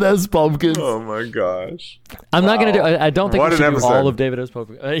David S. Pumpkins? oh my gosh. I'm not going to do. I don't think What we should an do episode. all of David S.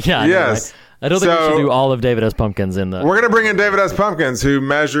 Pumpkins. Yeah. I know, Yes. right? I don't think we So- should do all of David S. Pumpkins in the. We're going to bring in David S. Pumpkins, who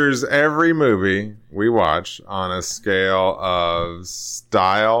measures every movie we watch on a scale of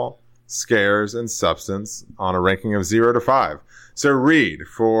style, scares, and substance on a ranking of 0 to 5. So, Reed,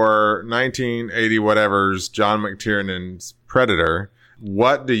 for 1980 whatever's John McTiernan's Predator,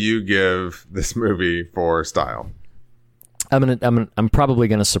 what do you give this movie for style? I'm probably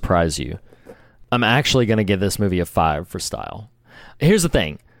going to surprise you. I'm actually going to give this movie a 5 for style. Here's the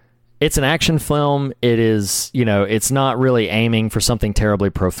thing. It's an action film. It is, it's not really aiming for something terribly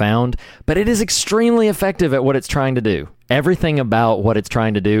profound, but it is extremely effective at what it's trying to do. Everything about what it's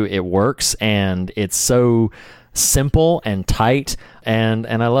trying to do, it works, and it's so simple and tight, and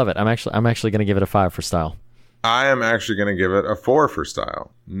I love it. I'm actually going to give it a 5 for style. I am actually going to give it a 4 for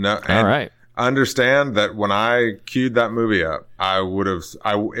style. No, All right. Understand that when I queued that movie up,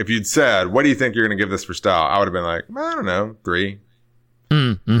 if you'd said, what do you think you're going to give this for style? I would have been like, I don't know, 3.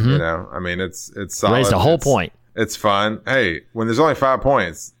 Mm-hmm. I mean, it's solid. Raised a whole point. It's fun. Hey, when there's only 5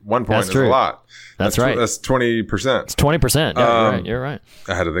 points, 1 point is a lot. That's right. That's 20%. It's 20%. Yeah, you're right.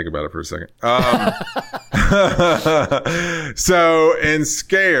 I had to think about it for a second. So in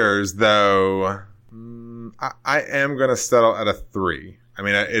scares, though, I am going to settle at a 3. I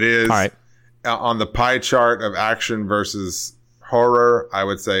mean, it is all right. On the pie chart of action versus horror. I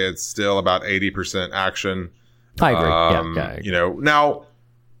would say it's still about 80% action. I agree. Yeah, I agree. Now,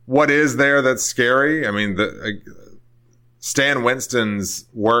 what is there that's scary? I mean, Stan Winston's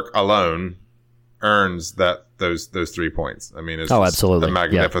work alone earns those 3 points. I mean, it's absolutely. a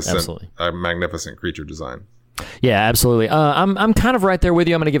magnificent, absolutely. A magnificent creature design. Yeah, absolutely. I'm kind of right there with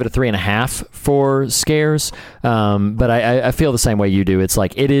you. I'm going to give it a 3.5 for scares. But I feel the same way you do. It's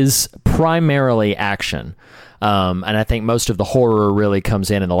like it is primarily action. And I think most of the horror really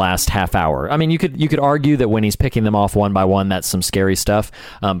comes in the last half hour. I mean, you could argue that when he's picking them off one by one, that's some scary stuff.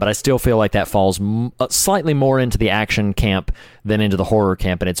 But I still feel like that falls slightly more into the action camp than into the horror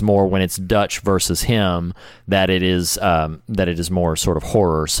camp, and it's more when it's Dutch versus him that it is more sort of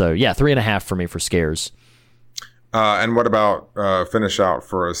horror. So yeah, 3.5 for me for scares. And what about finish out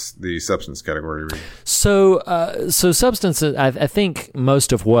for us the substance category? So substance, I think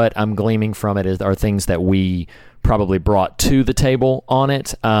most of what I'm gleaming from it are things that we probably brought to the table on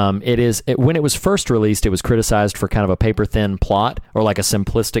it. When it was first released, it was criticized for kind of a paper-thin plot or like a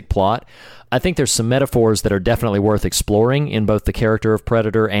simplistic plot. I think there's some metaphors that are definitely worth exploring in both the character of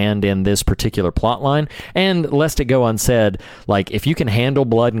Predator and in this particular plot line. And lest it go unsaid, like if you can handle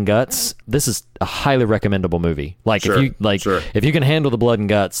blood and guts, this is a highly recommendable movie. Like if you can handle the blood and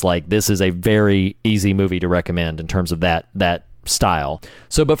guts, like this is a very easy movie to recommend in terms of that style.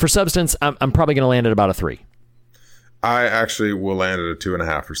 So, but for substance, I'm probably going to land at about a 3. I actually will land at a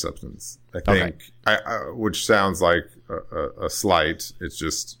 2.5 for substance. I think, which sounds like a slight. It's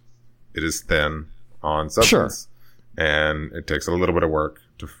just, it is thin on substance, and it takes a little bit of work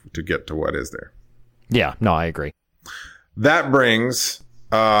to get to what is there. Yeah, no, I agree. That brings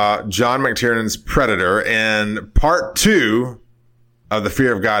John McTiernan's Predator and part 2 of the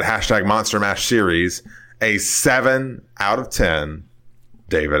Fear of God #Monster Mash series, a 7 out of 10.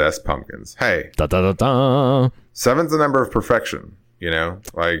 David S. Pumpkins. Hey, 7's the number of perfection.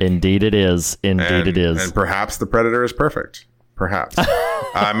 Indeed it is. It is. And perhaps the Predator is perfect. Perhaps.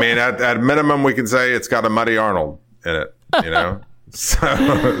 I mean, at minimum, we can say it's got a Muddy Arnold in it. So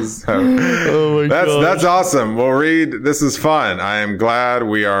oh my that's awesome. Well, Reed, this is fun. I am glad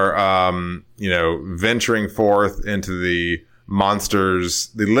we are, venturing forth into the monsters,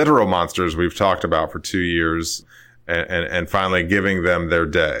 the literal monsters we've talked about for 2 years. and finally giving them their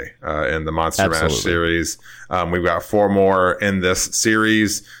day in the Monster Mash Absolutely. series. We've got 4 more in this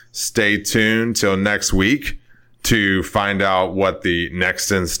series. Stay tuned till next week to find out what the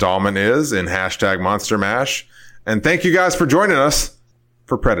next installment is in #Monster Mash. And thank you guys for joining us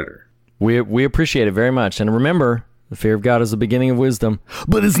for Predator. We appreciate it very much. And remember, the fear of God is the beginning of wisdom.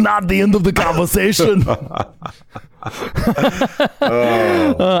 But it's not the end of the conversation. I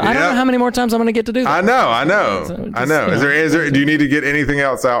don't know how many more times I'm going to get to do that. I know. just, Is there? Do you need to get anything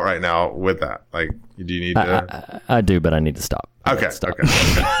else out right now with that? Like, do you need to? I do, but I need to stop. Okay.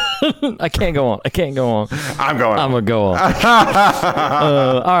 I can't go on. I'm going. I'm going to go on.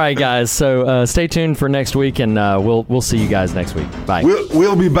 All right, guys. So stay tuned for next week, and we'll see you guys next week. Bye.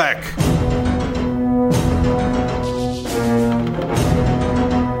 We'll be back.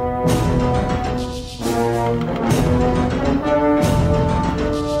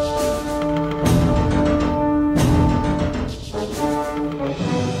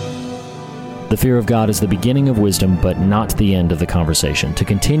 The fear of God is the beginning of wisdom, but not the end of the conversation. To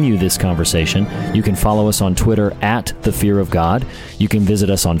continue this conversation, you can follow us on Twitter at The Fear of God. You can visit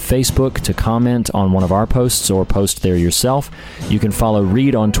us on Facebook to comment on one of our posts or post there yourself. You can follow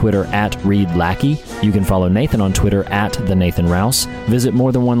Reed on Twitter at Reed Lackey. You can follow Nathan on Twitter at The Nathan Rouse. Visit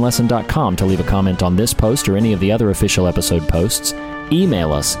morethanonelesson.com to leave a comment on this post or any of the other official episode posts.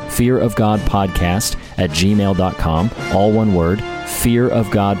 Email us, fearofgodpodcast@gmail.com, all one word,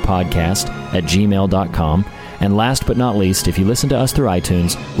 fearofgodpodcast@gmail.com. And last but not least, if you listen to us through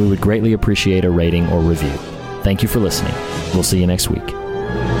iTunes, we would greatly appreciate a rating or review. Thank you for listening. We'll see you next week.